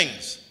three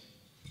things: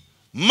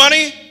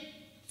 money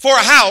for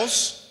a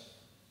house,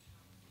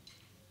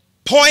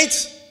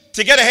 points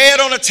to get ahead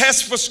on a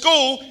test for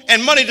school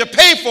and money to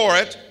pay for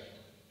it,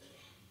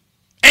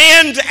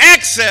 and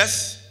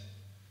access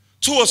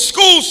to a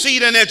school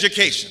seat and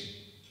education,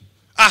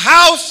 a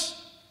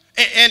house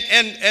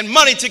and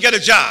money to get a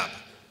job.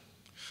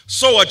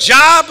 So a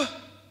job,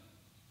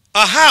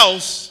 a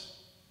house,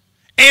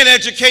 and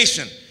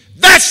education.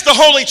 That's the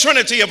holy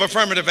trinity of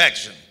affirmative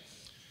action.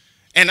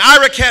 And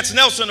Ira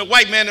Katznelson, a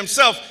white man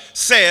himself,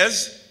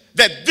 says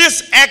that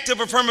this act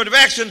of affirmative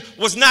action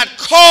was not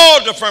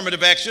called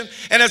affirmative action,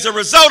 and as a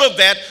result of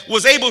that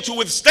was able to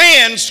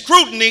withstand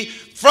scrutiny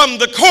from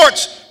the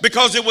courts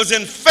because it was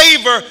in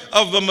favor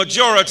of the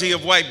majority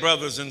of white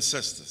brothers and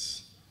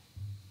sisters.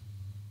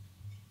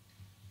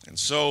 And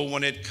so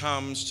when it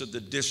comes to the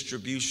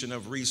distribution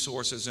of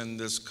resources in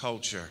this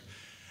culture,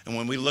 and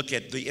when we look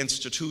at the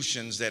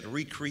institutions that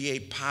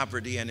recreate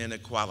poverty and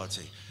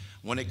inequality,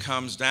 when it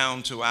comes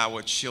down to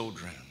our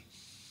children,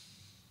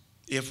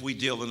 if we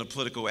deal in a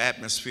political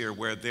atmosphere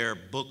where their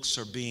books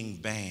are being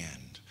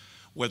banned,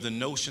 where the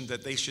notion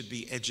that they should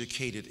be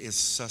educated is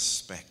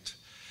suspect,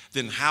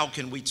 then how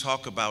can we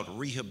talk about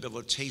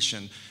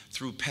rehabilitation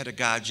through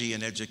pedagogy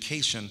and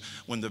education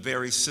when the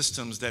very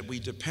systems that we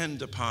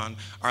depend upon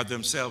are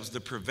themselves the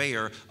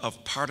purveyor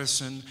of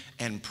partisan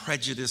and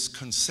prejudiced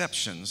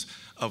conceptions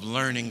of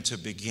learning to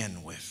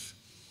begin with?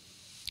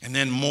 And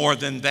then more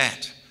than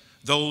that,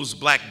 those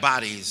black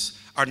bodies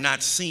are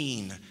not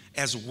seen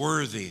as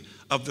worthy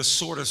of the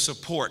sort of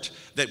support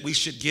that we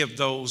should give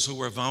those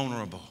who are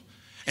vulnerable.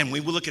 And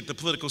when we look at the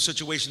political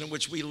situation in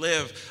which we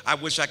live, I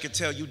wish I could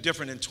tell you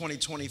different in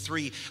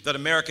 2023, that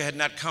America had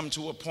not come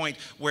to a point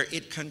where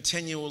it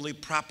continually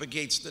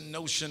propagates the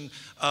notion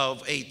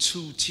of a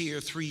two-tier,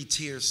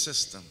 three-tier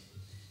system,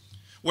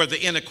 where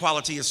the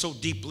inequality is so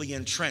deeply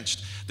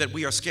entrenched that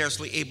we are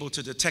scarcely able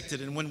to detect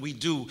it. And when we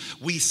do,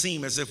 we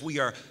seem as if we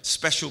are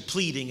special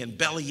pleading and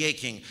belly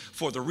aching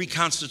for the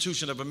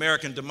reconstitution of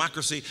American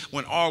democracy,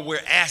 when all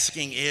we're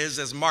asking is,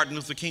 as Martin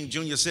Luther King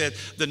Jr. said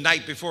the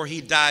night before he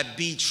died,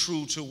 be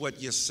true to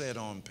what you said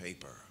on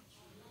paper.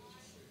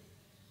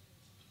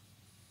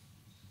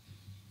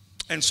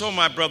 And so,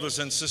 my brothers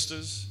and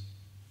sisters,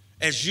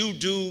 as you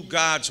do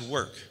God's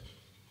work,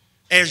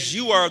 as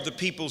you are the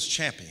people's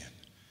champion,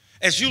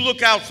 as you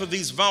look out for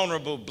these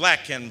vulnerable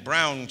black and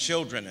brown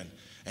children, and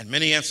in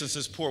many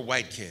instances poor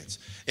white kids,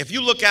 as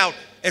you look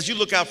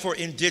out for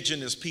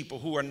indigenous people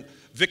who are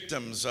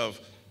victims of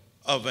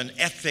an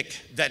ethic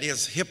that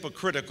is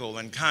hypocritical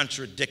and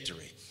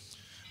contradictory,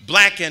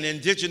 black and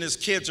indigenous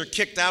kids are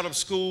kicked out of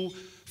school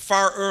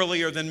far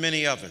earlier than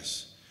many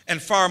others,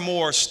 and far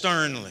more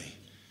sternly.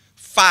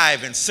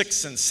 5 and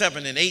 6 and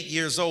 7 and 8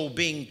 years old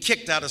being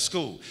kicked out of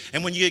school.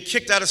 And when you get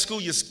kicked out of school,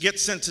 you get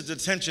sent to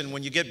detention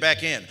when you get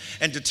back in.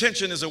 And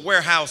detention is a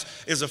warehouse,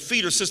 is a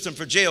feeder system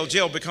for jail.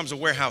 Jail becomes a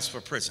warehouse for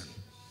prison.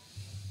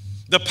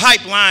 The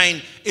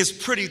pipeline is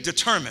pretty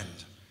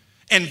determined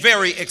and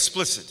very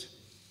explicit.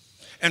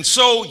 And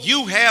so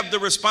you have the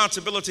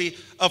responsibility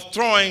of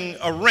throwing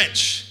a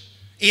wrench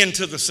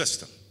into the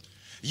system.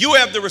 You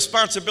have the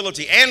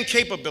responsibility and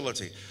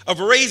capability of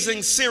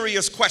raising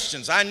serious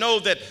questions. I know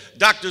that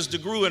Drs.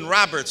 DeGruy and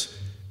Roberts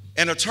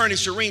and Attorney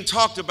Shireen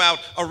talked about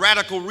a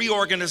radical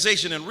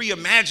reorganization and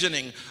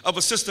reimagining of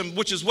a system,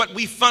 which is what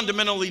we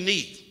fundamentally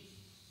need.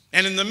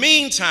 And in the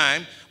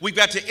meantime, we've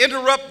got to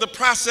interrupt the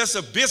process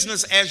of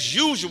business as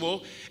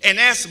usual and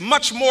ask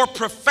much more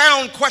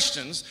profound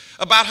questions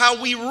about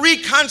how we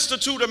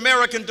reconstitute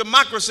American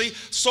democracy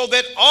so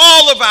that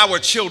all of our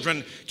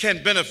children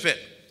can benefit.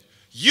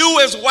 You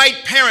as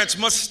white parents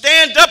must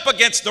stand up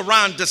against the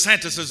Ron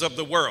DeSantises of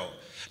the world.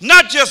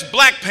 Not just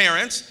black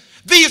parents.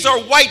 These are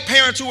white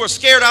parents who are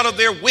scared out of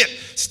their wit,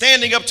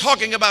 standing up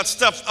talking about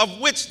stuff of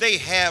which they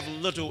have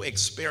little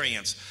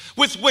experience,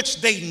 with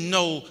which they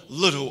know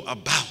little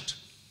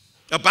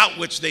about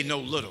which they know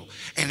little.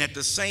 And at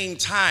the same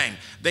time,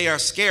 they are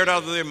scared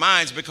out of their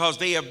minds because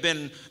they have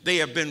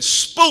been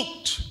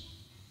spooked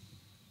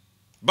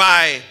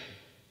by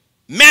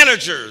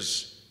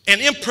managers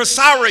and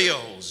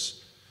impresarios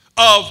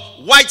of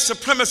white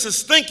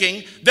supremacist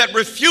thinking that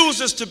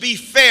refuses to be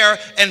fair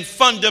and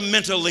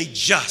fundamentally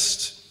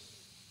just.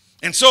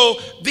 And so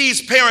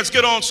these parents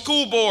get on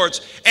school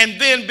boards and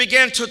then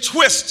begin to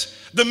twist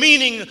the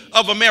meaning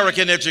of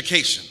American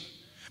education,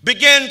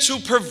 begin to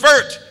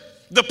pervert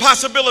the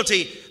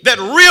possibility that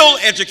real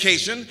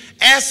education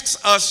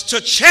asks us to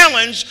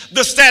challenge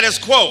the status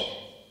quo.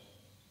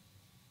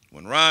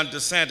 When Ron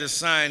DeSantis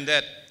signed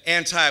that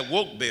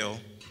anti-woke bill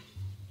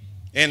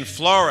in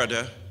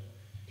Florida,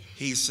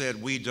 he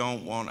said, we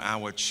don't want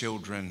our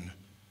children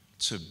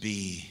to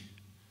be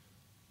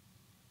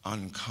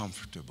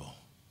uncomfortable.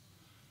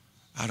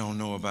 I don't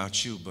know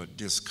about you, but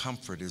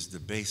discomfort is the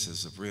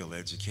basis of real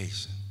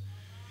education.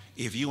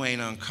 If you ain't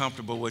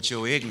uncomfortable with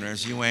your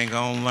ignorance, you ain't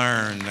gonna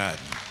learn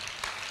nothing.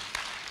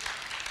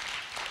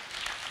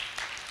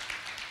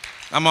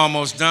 I'm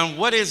almost done.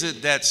 What is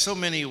it that so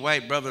many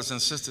white brothers and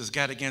sisters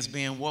got against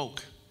being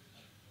woke?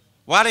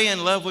 Why they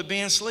in love with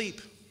being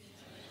asleep?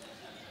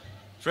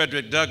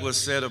 Frederick Douglass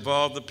said, of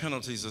all the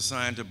penalties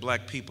assigned to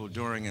black people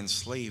during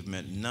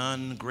enslavement,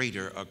 none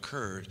greater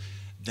occurred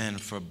than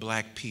for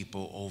black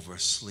people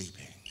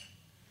oversleeping.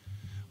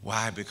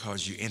 Why?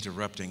 Because you're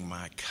interrupting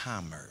my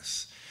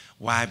commerce.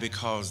 Why?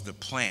 Because the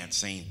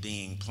plants ain't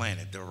being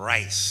planted. The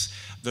rice,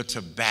 the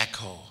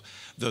tobacco,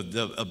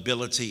 the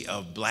ability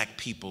of black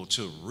people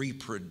to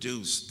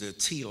reproduce the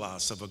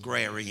telos of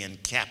agrarian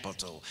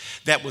capital,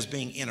 that was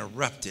being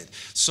interrupted.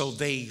 So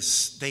they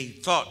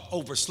thought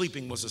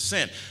oversleeping was a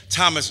sin.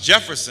 Thomas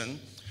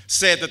Jefferson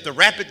said that the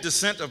rapid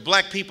descent of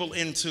black people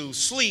into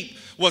sleep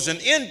was an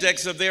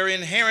index of their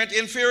inherent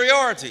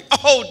inferiority.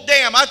 Oh,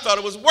 damn, I thought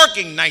it was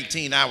working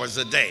 19 hours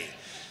a day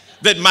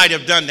that might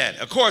have done that.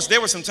 Of course,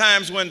 there were some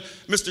times when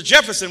Mr.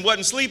 Jefferson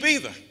wasn't asleep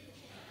either.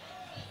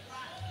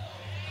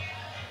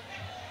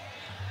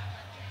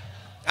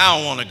 I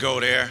don't want to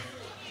go there.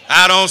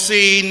 I don't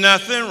see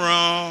nothing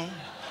wrong.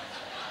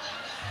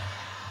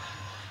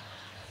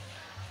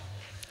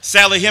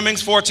 Sally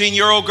Hemings,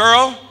 14-year-old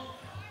girl.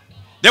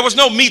 There was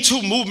no Me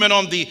Too movement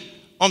on the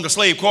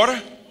slave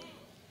quarter.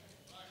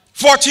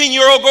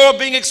 14-year-old girl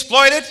being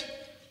exploited.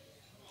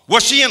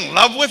 Was she in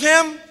love with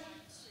him?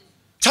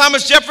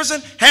 Thomas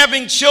Jefferson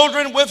having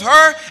children with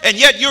her, and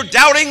yet you're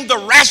doubting the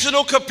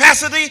rational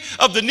capacity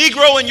of the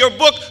Negro in your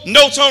book,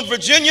 Notes on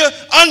Virginia.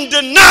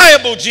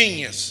 Undeniable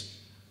genius,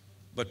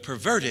 but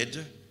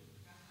perverted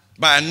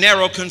by a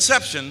narrow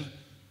conception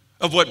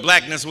of what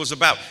blackness was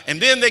about.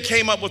 And then they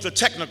came up with a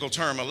technical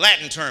term, a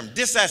Latin term,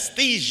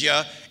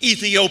 dysesthesia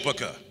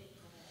Ethiopica.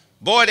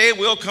 Boy, they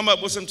will come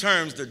up with some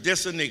terms to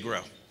diss a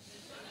Negro.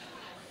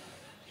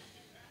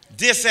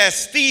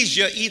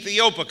 Dysesthesia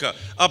Ethiopica,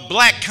 a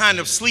black kind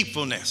of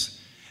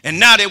sleepfulness. And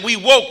now that we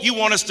woke, you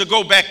want us to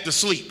go back to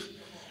sleep.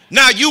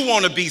 Now you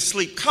want to be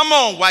asleep. Come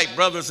on, white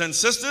brothers and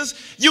sisters.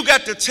 You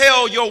got to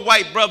tell your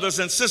white brothers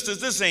and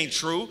sisters this ain't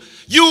true.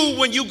 You,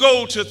 when you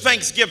go to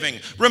Thanksgiving,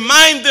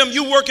 remind them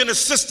you work in a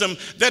system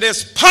that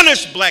has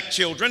punished black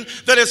children,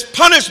 that has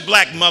punished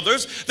black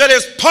mothers, that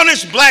has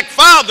punished black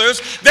fathers,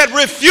 that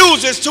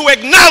refuses to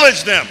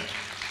acknowledge them.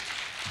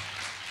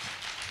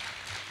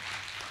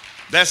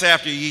 That's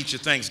after you eat your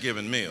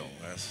Thanksgiving meal.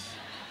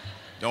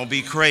 Don't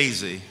be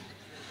crazy.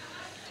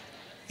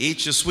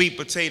 Eat your sweet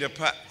potato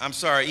pie.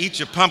 Eat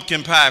your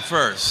pumpkin pie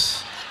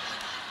first.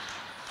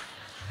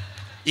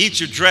 Eat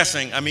your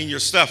dressing, your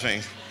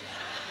stuffing.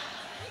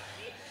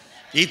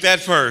 Eat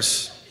that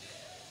first.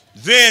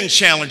 Then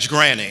challenge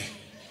Granny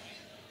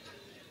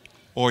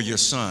or your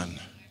son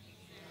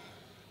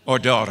or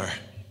daughter,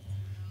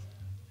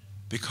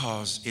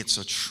 because it's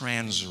a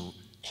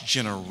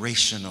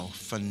transgenerational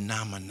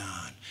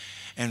phenomenon,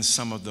 and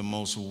some of the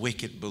most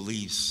wicked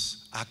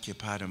beliefs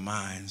occupy the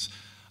minds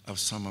of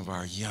some of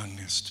our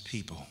youngest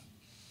people.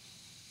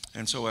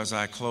 And so as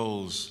I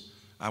close,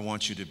 I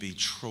want you to be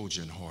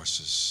Trojan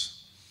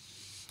horses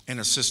in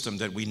a system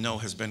that we know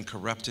has been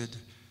corrupted,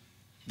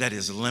 that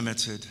is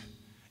limited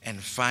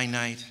and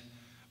finite,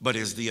 but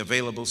is the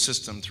available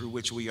system through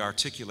which we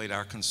articulate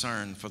our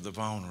concern for the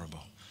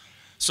vulnerable.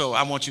 So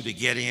I want you to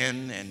get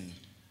in, and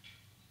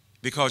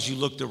because you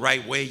look the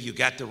right way, you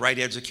got the right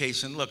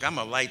education. Look, I'm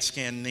a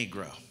light-skinned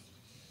Negro.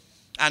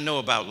 I know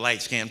about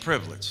light-skinned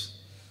privilege.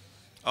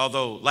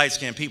 Although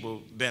light-skinned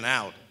people been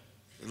out,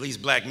 at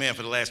least black men,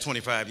 for the last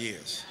 25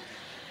 years.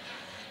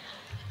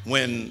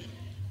 When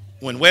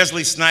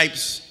Wesley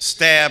Snipes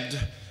stabbed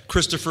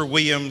Christopher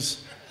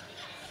Williams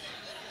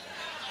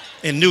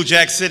in New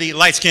Jack City,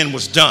 light-skin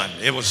was done.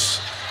 It was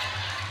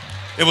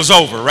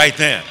over right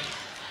then.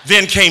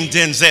 Then came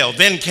Denzel.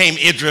 Then came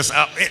Idris.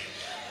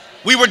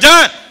 We were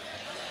done.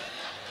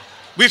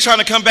 We're trying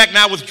to come back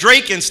now with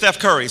Drake and Steph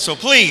Curry. So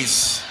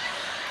please,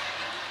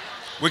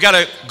 we got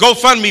a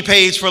GoFundMe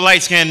page for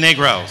light-skinned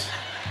Negroes.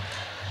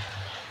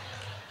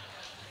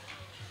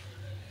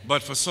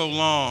 But for so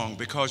long,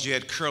 because you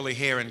had curly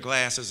hair and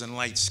glasses and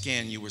light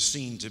skin, you were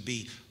seen to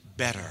be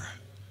better,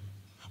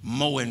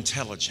 more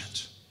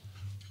intelligent,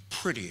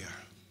 prettier.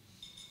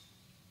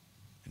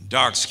 And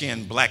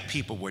dark-skinned black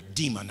people were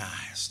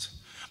demonized.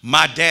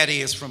 My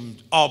daddy is from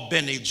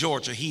Albany,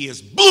 Georgia. He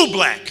is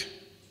blue-black.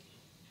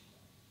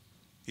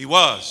 He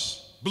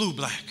was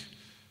blue-black.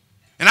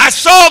 And I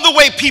saw the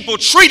way people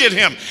treated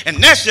him,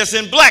 and that's just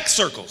in black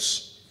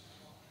circles.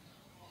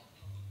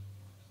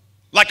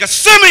 Like a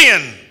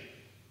simian,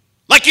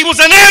 like he was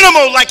an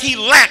animal, like he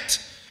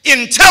lacked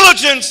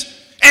intelligence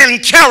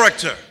and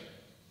character.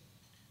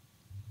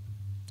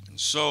 And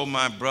so,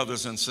 my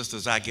brothers and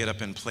sisters, I get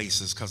up in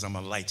places because I'm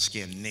a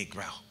light-skinned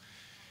Negro.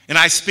 And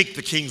I speak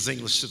the King's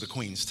English to the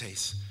Queen's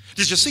taste.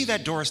 Did you see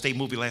that Doris Day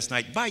movie last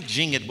night? By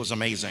Jing, it was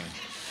amazing.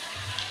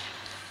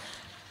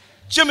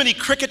 Jiminy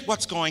Cricket,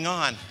 what's going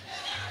on?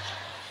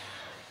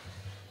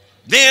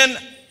 Then,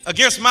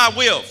 against my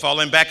will,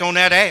 falling back on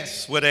that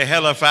ass with a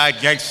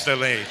hellified gangster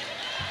lady.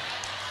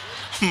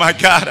 Oh my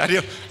God,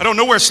 I don't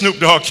know where Snoop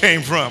Dogg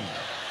came from.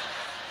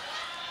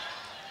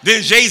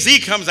 Then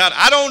Jay-Z comes out.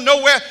 I don't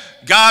know where.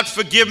 God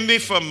forgive me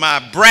for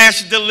my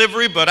brash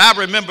delivery, but I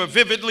remember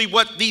vividly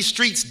what these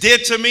streets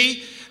did to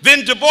me.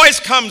 Then Du Bois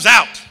comes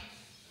out.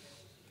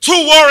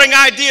 Two warring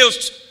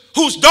ideals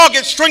whose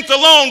dogged strength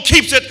alone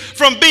keeps it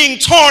from being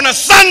torn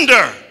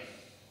asunder.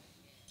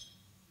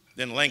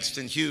 Then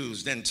Langston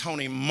Hughes, then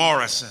Toni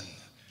Morrison,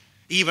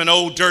 even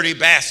Old Dirty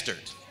Bastard.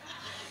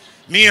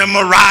 Me and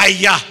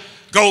Mariah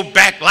go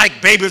back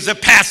like babies of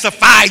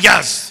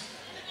pacifiers.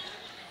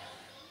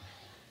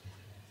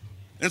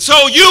 And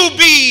so you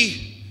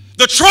be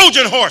the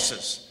Trojan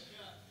horses,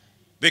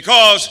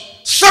 because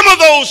some of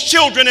those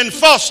children in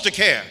foster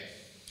care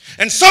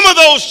and some of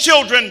those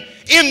children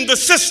in the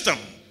system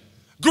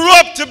grew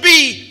up to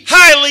be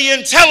highly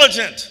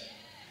intelligent,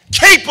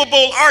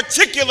 capable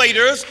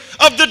articulators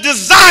of the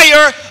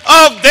desire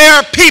of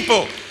their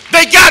people.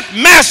 They got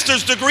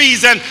master's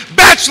degrees and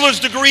bachelor's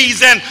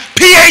degrees and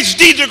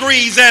PhD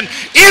degrees and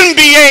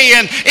MBA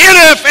and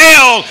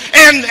NFL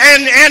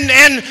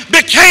and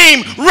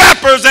became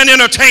rappers and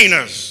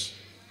entertainers.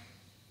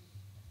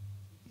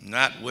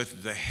 Not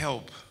with the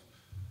help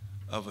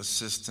of a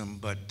system,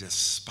 but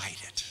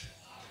despite it.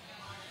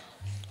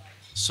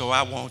 So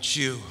I want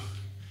you,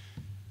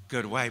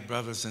 good white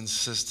brothers and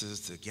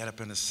sisters, to get up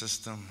in the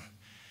system,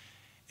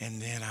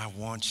 and then I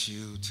want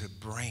you to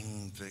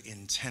bring the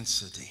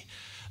intensity,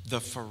 the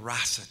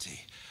ferocity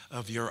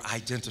of your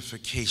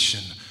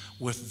identification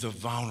with the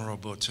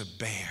vulnerable to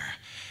bear,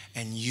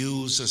 and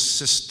use a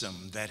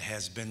system that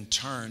has been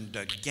turned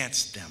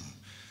against them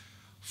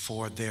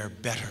for their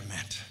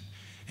betterment.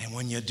 And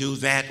when you do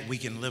that, we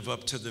can live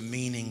up to the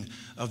meaning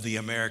of the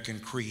American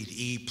creed,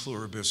 e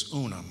pluribus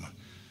unum,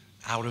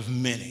 out of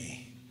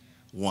many,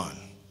 one.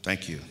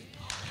 Thank you.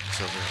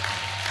 So very much.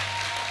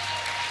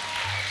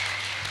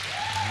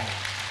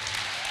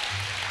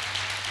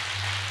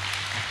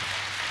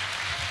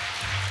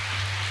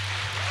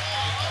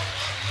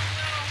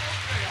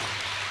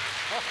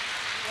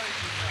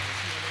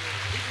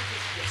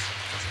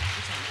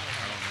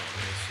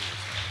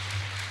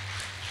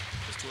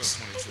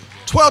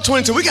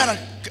 12:22. We got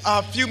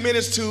a few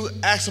minutes to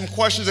ask some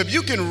questions. If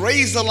you can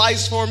raise the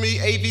lights for me,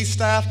 AV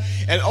staff,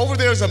 and over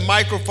there's a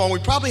microphone. We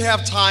probably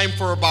have time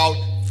for about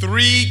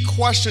 3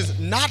 questions,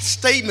 not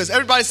statements.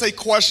 Everybody say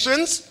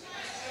questions,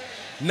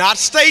 not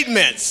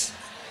statements,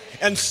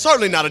 and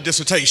certainly not a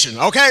dissertation,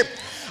 okay?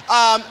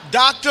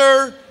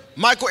 Dr.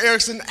 Michael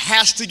Erickson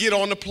has to get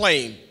on the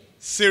plane,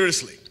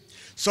 seriously.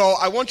 So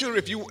I want you,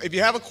 if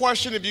you have a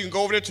question, if you can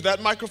go over there to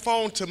that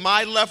microphone to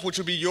my left, which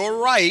will be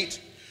your right,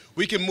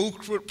 we can move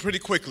pretty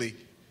quickly.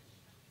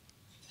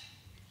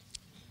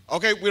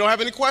 Okay, we don't have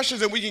any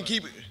questions, and we can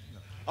keep it.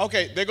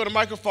 Okay, there go the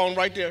microphone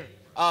right there.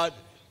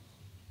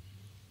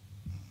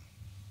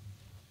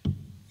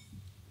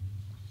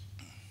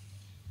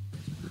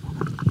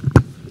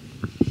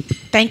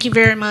 Thank you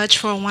very much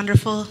for a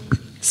wonderful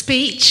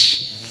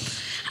speech.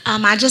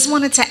 I just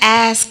wanted to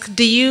ask,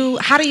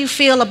 how do you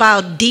feel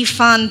about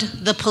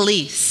defund the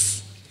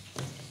police?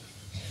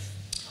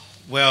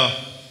 Well,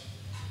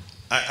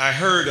 I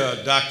heard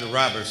Dr.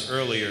 Roberts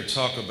earlier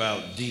talk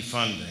about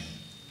defunding,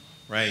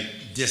 right?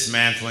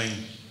 Dismantling,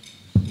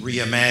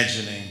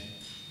 reimagining,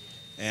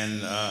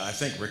 and I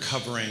think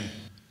recovering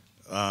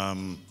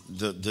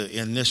the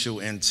initial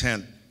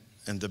intent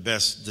and the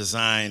best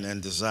design and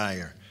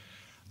desire.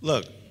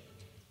 Look,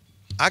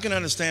 I can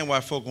understand why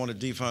folk want to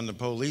defund the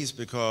police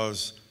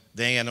because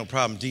they ain't no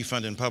problem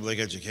defunding public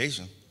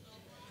education,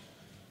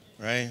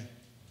 right?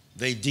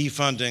 They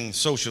defunding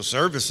social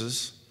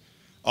services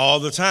all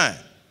the time.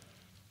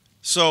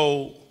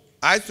 So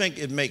I think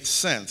it makes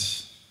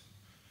sense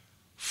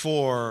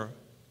for,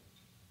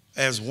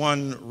 as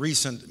one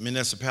recent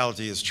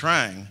municipality is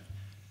trying,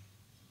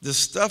 the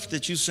stuff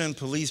that you send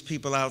police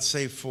people out,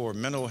 say, for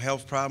mental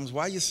health problems,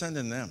 why are you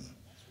sending them?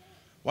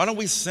 Why don't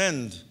we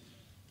send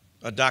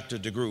a Dr.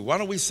 DeGroote? Why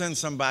don't we send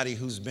somebody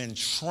who's been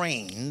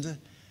trained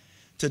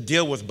to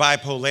deal with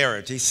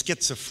bipolarity,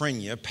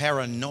 schizophrenia,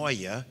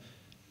 paranoia,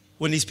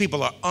 when these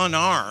people are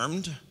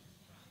unarmed,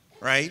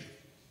 right?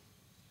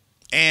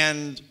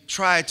 And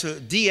try to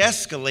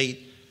de-escalate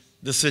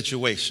the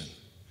situation.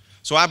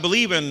 So I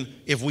believe in,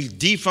 if we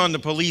defund the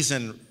police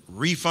and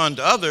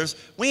refund others,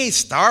 we ain't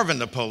starving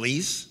the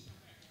police,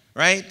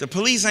 right? The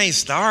police ain't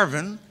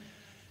starving.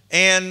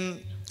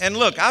 And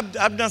look,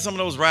 I've done some of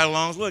those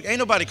ride-alongs. Look, ain't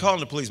nobody calling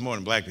the police more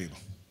than black people.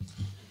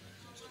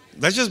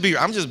 I'm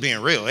just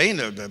being real.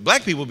 The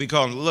black people be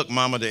calling, look,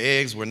 mama, the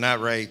eggs were not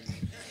right.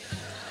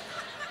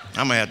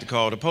 I'm gonna have to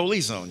call the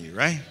police on you,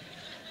 right?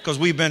 Because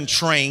we've been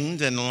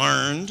trained and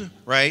learned,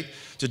 right,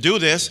 to do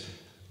this.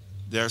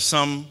 There are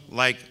some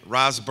like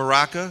Ras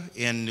Baraka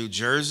in New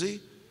Jersey,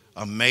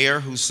 a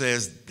mayor who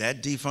says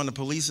that defund the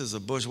police is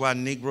a bourgeois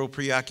Negro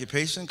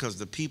preoccupation because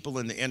the people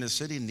in the inner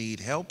city need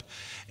help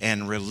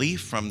and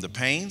relief from the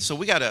pain. So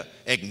we got to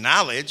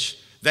acknowledge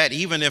that,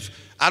 even if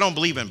I don't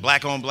believe in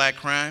black-on-black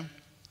crime,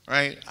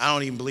 right? I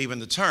don't even believe in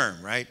the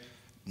term, right?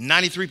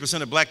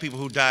 93% of black people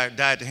who died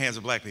at the hands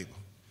of black people.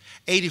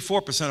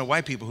 84% of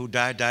white people who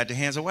died at the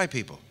hands of white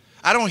people.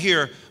 I don't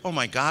hear, oh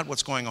my God,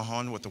 what's going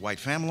on with the white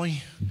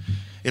family?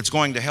 It's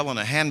going to hell in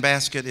a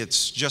handbasket.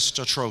 It's just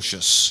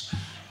atrocious.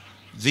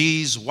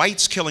 These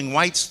whites killing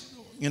whites,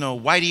 you know,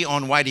 whitey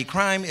on whitey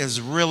crime is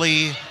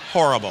really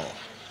horrible.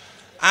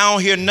 I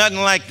don't hear nothing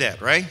like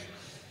that, right?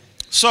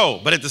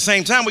 So, but at the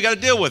same time, we got to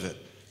deal with it.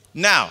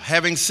 Now,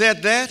 having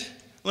said that,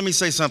 let me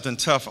say something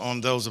tough on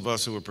those of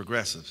us who are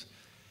progressives.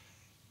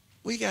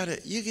 You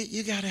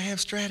gotta have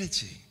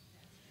strategy.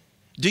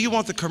 Do you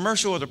want the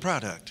commercial or the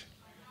product?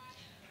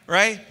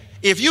 Right?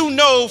 If you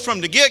know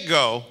from the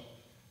get-go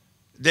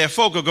that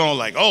folk are going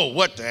like, oh,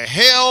 what the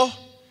hell?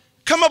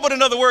 Come up with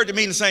another word to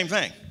mean the same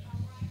thing.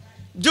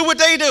 Do what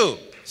they do.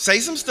 Say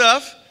some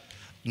stuff.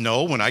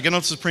 No, when I get on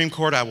the Supreme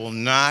Court, I will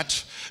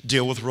not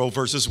deal with Roe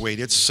versus Wade.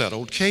 It's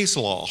settled case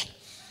law.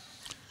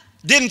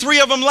 Didn't 3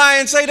 of them lie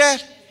and say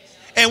that?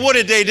 And what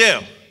did they do?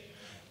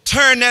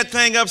 Turn that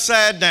thing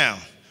upside down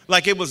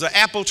like it was an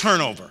apple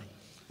turnover,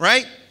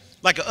 right?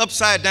 Like an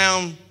upside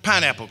down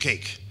pineapple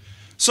cake.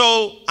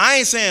 So I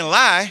ain't saying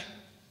lie,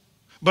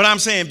 but I'm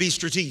saying be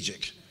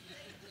strategic,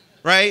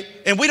 right?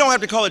 And we don't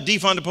have to call it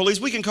defund the police.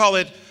 We can call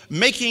it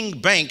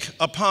making bank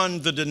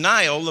upon the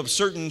denial of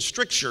certain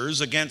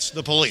strictures against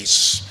the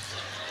police.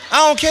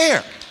 I don't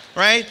care,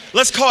 right?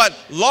 Let's call it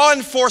law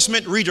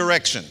enforcement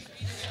redirection.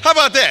 How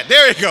about that?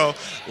 There you go.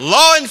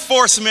 Law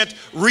enforcement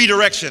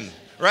redirection,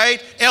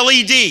 right?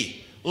 LED,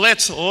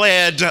 let's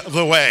lead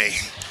the way.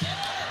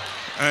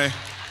 All right.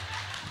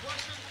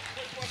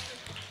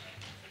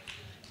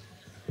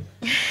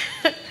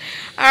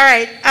 All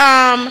right.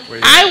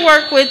 I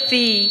work with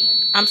the,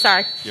 I'm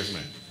sorry. Yes,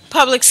 ma'am.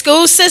 Public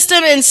school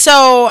system, and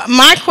so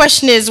my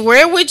question is,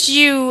 where would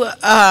you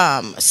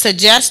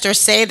suggest or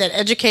say that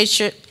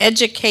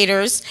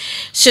educators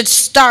should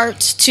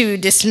start to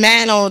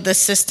dismantle the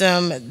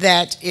system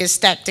that is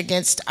stacked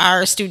against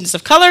our students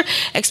of color,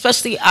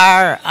 especially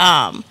our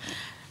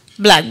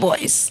black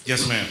boys?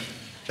 Yes, ma'am.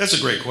 That's a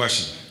great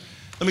question.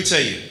 Let me tell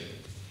you,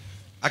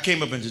 I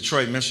came up in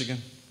Detroit, Michigan.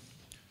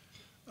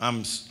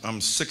 I'm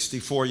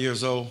 64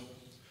 years old.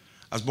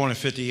 I was born in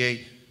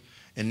 58.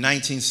 In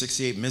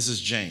 1968,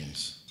 Mrs.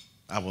 James,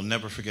 I will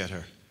never forget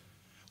her,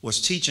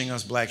 was teaching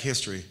us black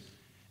history.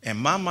 And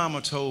my mama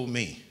told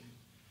me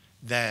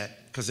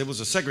that, because it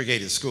was a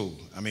segregated school.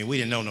 I mean, we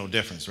didn't know no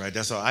difference, right?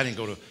 That's all. I didn't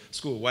go to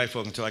school with white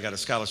folk until I got a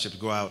scholarship to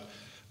go out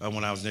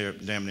when I was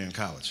damn near in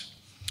college.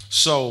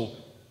 So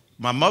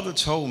my mother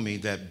told me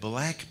that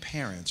black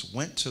parents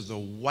went to the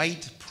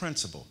white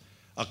principal,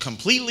 a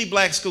completely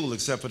black school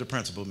except for the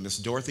principal, Miss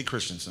Dorothy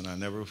Christensen, I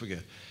never will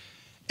forget,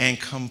 and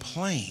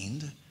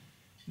complained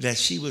that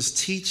she was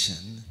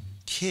teaching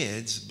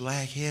kids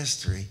black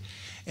history,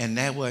 and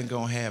that wasn't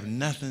going to have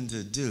nothing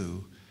to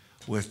do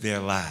with their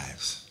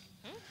lives.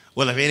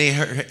 Well, if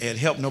it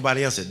helped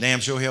nobody else, it damn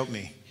sure helped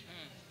me.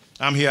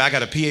 I'm here, I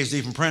got a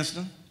PhD from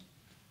Princeton,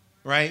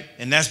 right?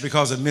 And that's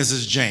because of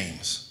Mrs.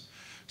 James.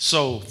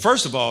 So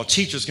first of all,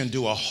 teachers can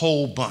do a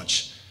whole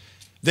bunch.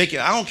 They can,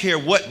 I don't care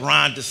what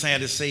Ron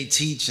DeSantis say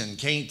teach and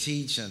can't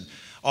teach and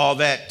all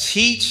that.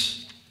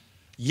 Teach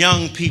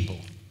young people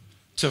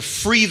to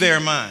free their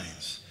minds.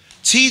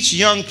 Teach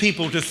young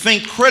people to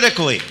think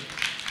critically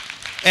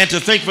and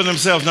to think for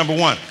themselves, number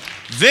one.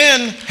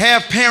 Then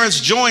have parents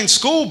join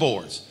school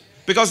boards.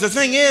 Because the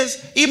thing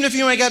is, even if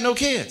you ain't got no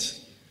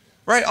kids,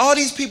 right? All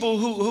these people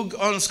who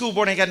on the school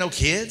board ain't got no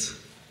kids,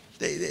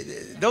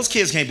 those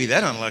kids can't be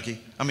that unlucky.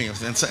 I mean,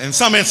 in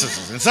some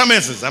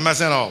instances, I'm not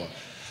saying all of them.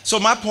 So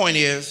my point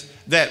is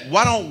that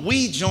why don't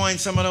we join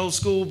some of those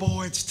school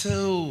boards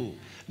too?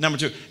 Number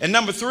two. And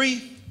number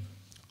three,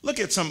 look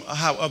at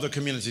how other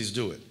communities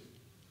do it.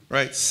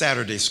 Right?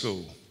 Saturday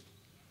school,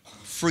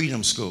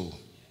 freedom school.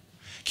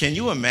 Can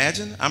you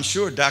imagine? I'm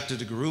sure Dr.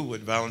 DeGarou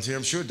would volunteer.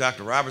 I'm sure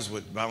Dr. Roberts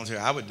would volunteer.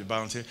 I would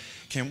volunteer.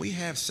 Can we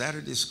have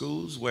Saturday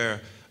schools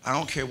where I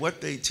don't care what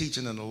they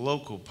teaching in the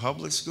local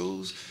public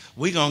schools,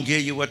 we gonna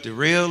give you what the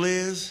real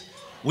is?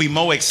 We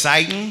more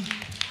exciting.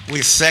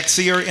 We're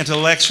sexier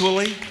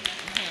intellectually.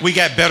 We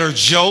got better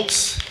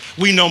jokes.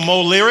 We know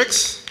more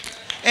lyrics.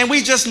 And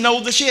we just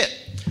know the shit.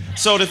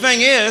 So the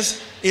thing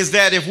is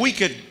that if we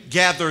could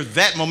gather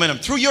that momentum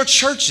through your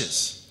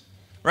churches,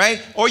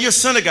 right? Or your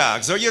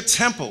synagogues, or your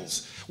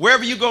temples,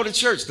 wherever you go to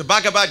church, the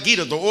Bhagavad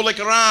Gita, the Holy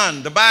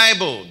Quran, the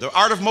Bible, the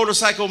art of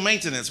motorcycle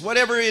maintenance,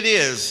 whatever it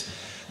is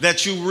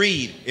that you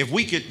read, if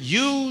we could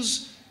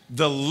use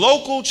the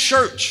local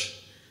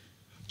church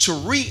to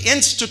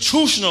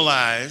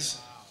reinstitutionalize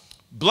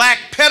black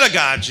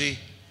pedagogy,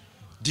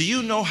 do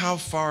you know how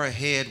far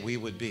ahead we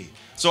would be?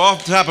 So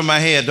off the top of my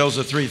head, those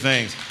are three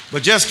things.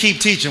 But just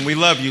keep teaching. We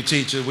love you,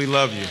 teacher. We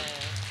love you.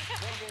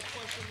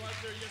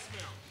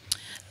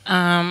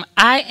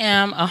 I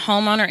am a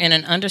homeowner in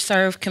an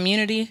underserved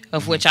community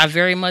of which I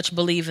very much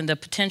believe in the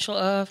potential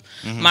of.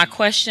 My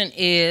question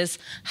is,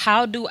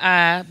 how do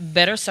I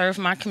better serve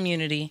my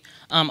community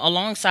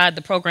alongside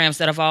the programs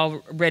that have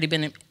already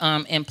been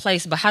in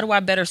place, but how do I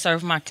better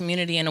serve my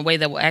community in a way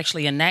that will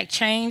actually enact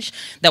change,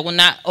 that will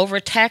not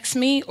overtax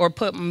me or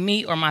put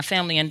me or my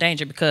family in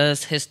danger?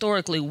 Because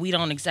historically, we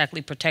don't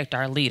exactly protect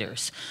our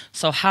leaders.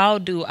 So how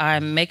do I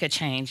make a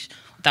change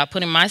without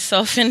putting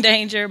myself in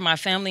danger, my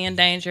family in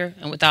danger,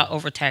 and without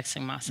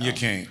overtaxing myself? You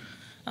can't.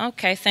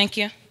 Okay, thank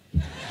you.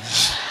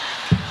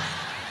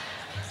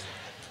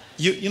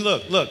 You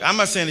look, I'm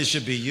not saying it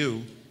should be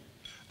you.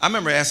 I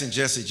remember asking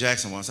Jesse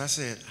Jackson once, I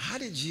said, how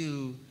did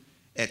you,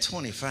 at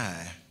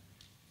 25,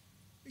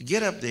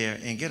 get up there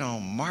and get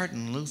on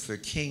Martin Luther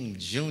King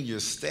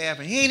Jr.'s staff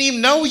and he didn't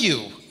even know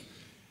you?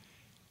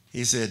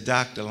 He said,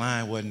 Doc, the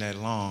line wasn't that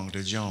long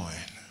to join.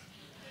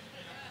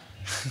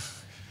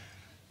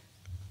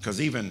 Because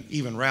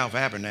even Ralph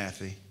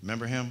Abernathy,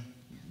 remember him?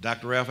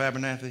 Dr. Ralph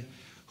Abernathy,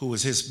 who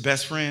was his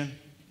best friend,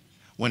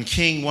 when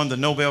King won the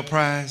Nobel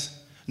Prize.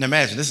 Now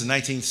imagine, this is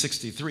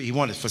 1963. He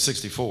won it for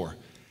 64.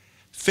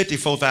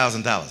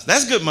 $54,000.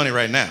 That's good money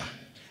right now.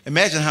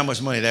 Imagine how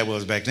much money that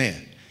was back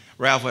then.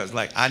 Ralph was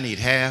like, I need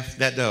half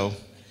that dough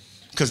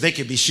because they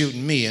could be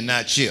shooting me and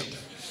not you.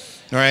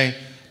 All right?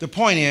 The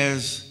point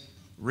is,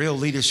 real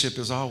leadership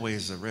is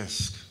always a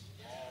risk,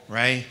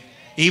 right?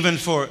 Even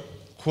for,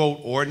 quote,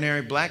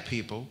 ordinary black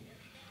people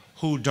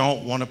who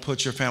don't want to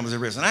put your families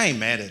at risk. And I ain't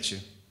mad at you.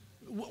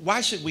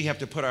 Why should we have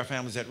to put our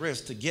families at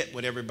risk to get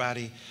what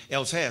everybody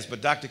else has?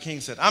 But Dr.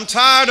 King said, I'm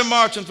tired of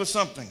marching for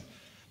something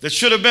that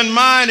should have been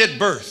mine at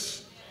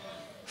birth.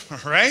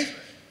 Right?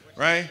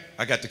 Right?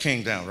 I got the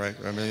King down, right?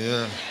 I mean,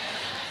 yeah.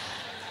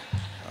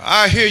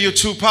 I hear you,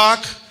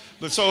 Tupac.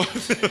 But so,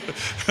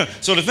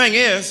 so the thing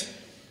is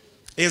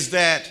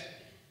that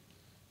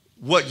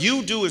what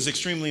you do is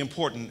extremely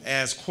important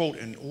as, quote,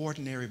 an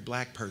ordinary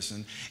black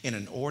person in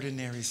an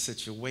ordinary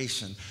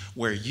situation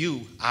where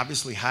you,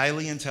 obviously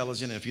highly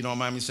intelligent, if you don't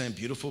mind me saying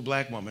beautiful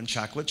black woman,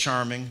 chocolate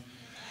charming,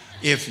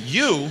 if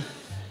you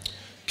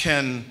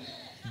can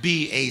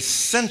be a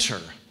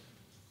center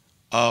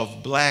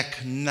of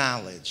black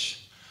knowledge,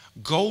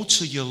 go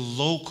to your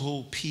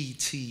local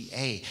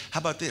PTA. How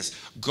about this?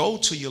 Go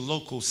to your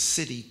local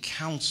city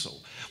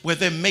council where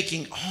they're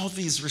making all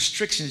these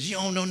restrictions you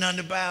don't know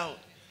nothing about.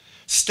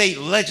 State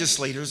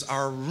legislators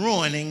are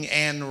ruining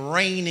and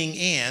reining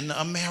in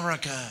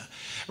America,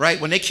 right?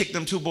 When they kicked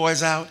them two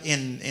boys out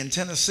in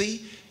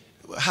Tennessee,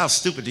 how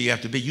stupid do you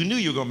have to be? You knew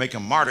you were going to make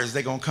them martyrs.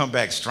 They're going to come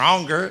back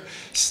stronger,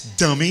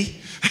 dummy.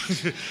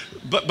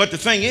 but the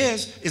thing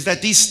is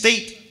that these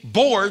state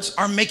boards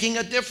are making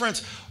a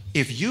difference.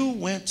 If you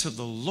went to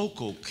the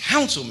local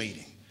council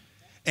meeting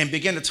and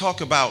began to talk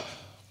about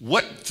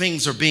what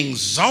things are being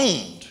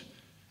zoned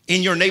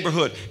in your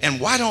neighborhood and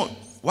why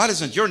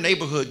doesn't your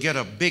neighborhood get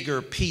a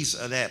bigger piece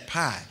of that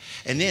pie?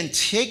 And then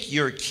take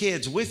your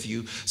kids with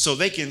you so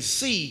they can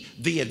see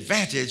the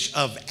advantage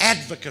of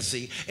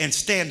advocacy and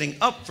standing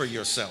up for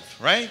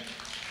yourself, right?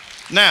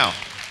 Now,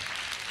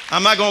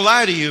 I'm not going to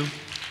lie to you.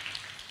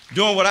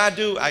 Doing what I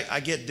do, I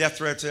get death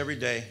threats every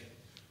day.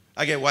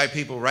 I get white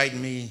people writing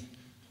me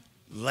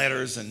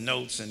letters and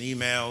notes and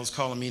emails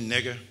calling me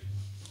nigger.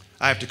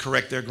 I have to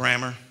correct their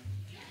grammar.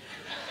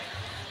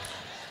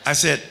 I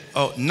said,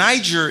 oh,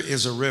 Niger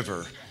is a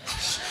river.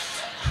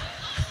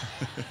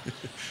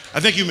 I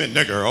think you meant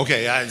nigger.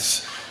 Okay, I'm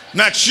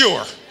not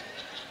sure.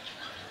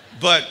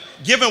 But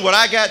given what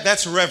I got,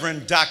 that's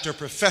Reverend Dr.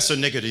 Professor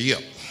Nigger to you.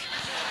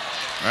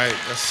 Right?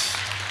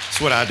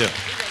 That's what I do.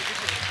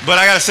 But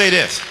I got to say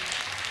this.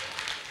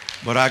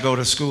 But I go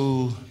to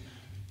school,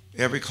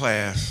 every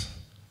class,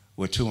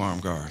 with 2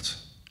 armed guards.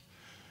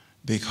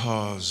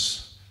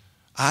 Because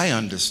I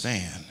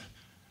understand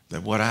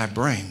that what I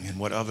bring and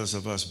what others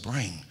of us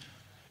bring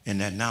in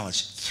that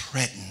knowledge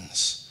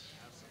threatens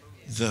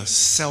the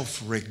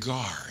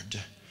self-regard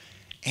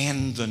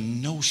and the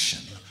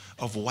notion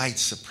of white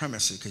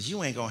supremacy, because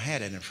you ain't gonna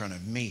have that in front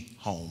of me,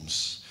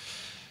 Holmes,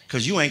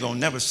 because you ain't gonna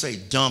never say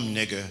dumb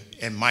nigger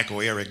and Michael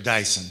Eric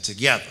Dyson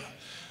together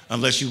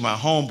unless you my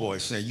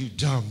homeboy say you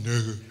dumb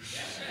nigger,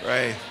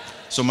 right?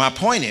 So my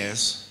point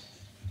is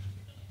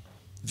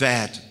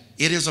that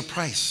it is a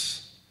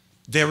price.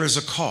 There is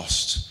a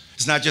cost.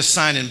 It's not just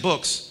signing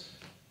books.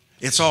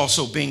 It's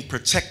also being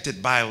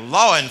protected by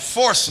law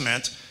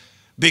enforcement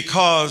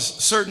because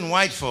certain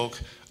white folk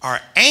are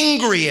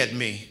angry at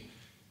me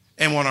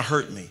and want to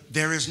hurt me.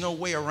 There is no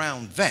way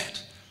around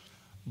that.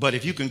 But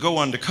if you can go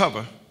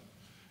undercover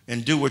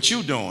and do what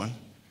you're doing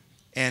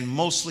and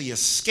mostly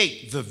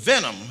escape the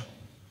venom,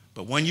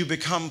 but when you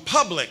become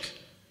public,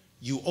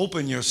 you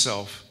open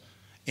yourself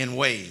in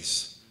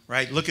ways,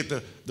 right? Look at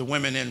the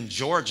women in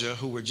Georgia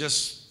who were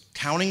just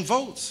counting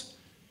votes.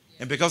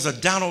 And because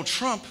of Donald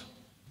Trump,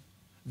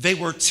 they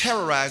were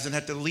terrorized and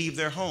had to leave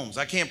their homes.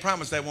 I can't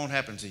promise that won't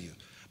happen to you.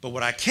 But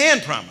what I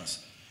can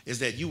promise is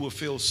that you will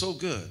feel so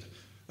good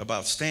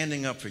about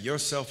standing up for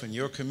yourself and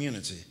your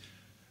community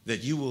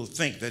that you will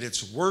think that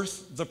it's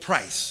worth the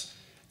price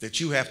that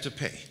you have to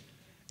pay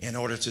in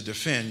order to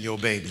defend your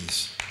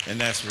babies.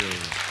 And that's really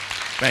it.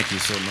 Thank you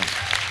so much.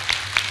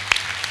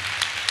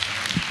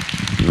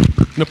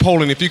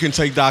 Napoleon, if you can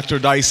take Dr.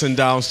 Dyson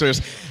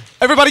downstairs.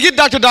 Everybody give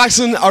Dr.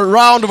 Dyson a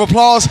round of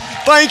applause.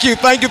 Thank you,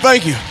 thank you,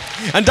 thank you.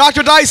 And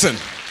Dr. Dyson,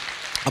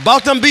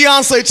 about them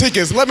Beyonce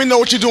tickets, let me know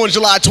what you're doing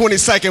July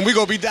 22nd. We're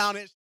going to be down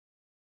there.